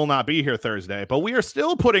 I will not be here Thursday, but we are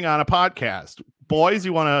still putting on a podcast. Boys,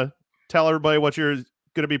 you want to tell everybody what you're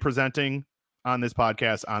going to be presenting on this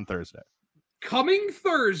podcast on Thursday? Coming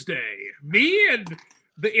Thursday, me and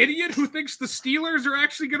the idiot who thinks the Steelers are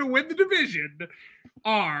actually going to win the division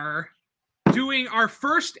are doing our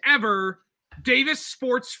first ever Davis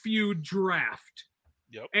Sports Feud draft.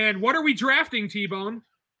 Yep. And what are we drafting, T-Bone?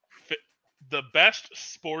 The best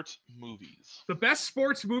sports movies. The best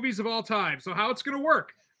sports movies of all time. So how it's going to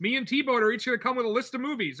work. Me and T-Bone are each going to come with a list of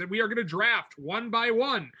movies, and we are going to draft one by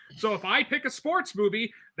one. So if I pick a sports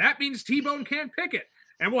movie, that means T-Bone can't pick it.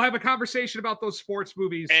 And we'll have a conversation about those sports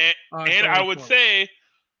movies. And I would say,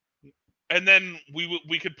 and then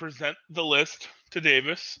we could present the list to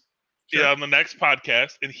Davis on the next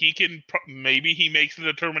podcast, and he can maybe he makes a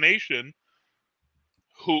determination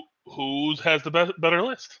who has the better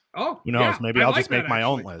list. Oh, who knows? Maybe I'll just make my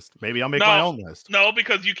own list. Maybe I'll make my own list. No,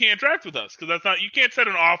 because you can't draft with us. Because you can't set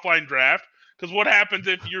an offline draft. Because what happens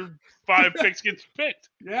if your 5 picks gets picked?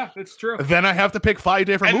 Yeah, that's true. Then I have to pick 5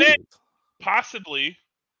 different movies. Then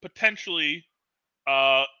potentially,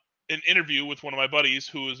 an interview with one of my buddies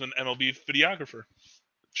who is an MLB videographer.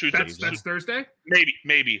 That's Thursday?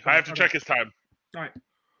 Maybe. I have to check his time. All right.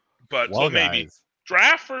 But so maybe.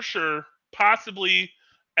 Draft for sure. Possibly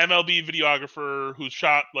MLB videographer who's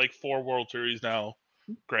shot 4 World Series now.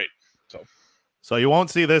 Great. So you won't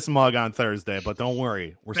see this mug on Thursday, but don't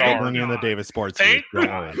worry. We're still bringing in the Davis Sports. Thank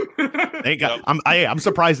God. I'm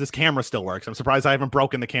surprised this camera still works. I'm surprised I haven't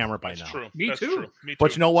broken the camera by now. True. Me too.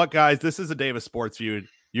 But you know what, guys? This is a Davis Sports Feud.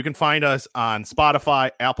 You can find us on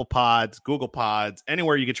Spotify, Apple Pods, Google Pods,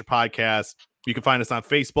 anywhere you get your podcasts. You can find us on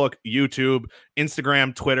Facebook, YouTube,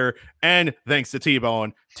 Instagram, Twitter, and thanks to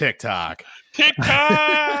T-Bone, TikTok.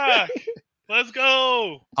 Let's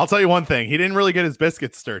go. I'll tell you one thing. He didn't really get his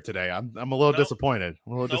biscuits stirred today. I'm a little disappointed.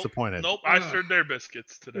 Disappointed. Nope, I stirred their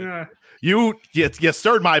biscuits today. You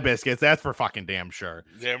stirred my biscuits. That's for fucking damn sure.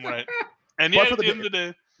 Damn right. And at the end of the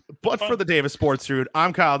day. But for the Davis Sports Feud,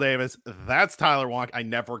 I'm Kyle Davis. That's Tyler Wonk. I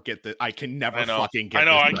never get this. I can never fucking get this.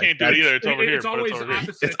 I can't do it either. It's over here. It's always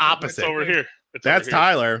opposite. It's opposite. It's over here. That's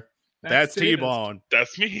Tyler. That's T-Bone.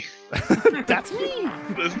 That's me. That's me.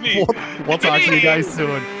 That's me. We'll talk to you guys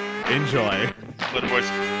soon. Enjoy. Later,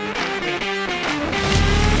 boys.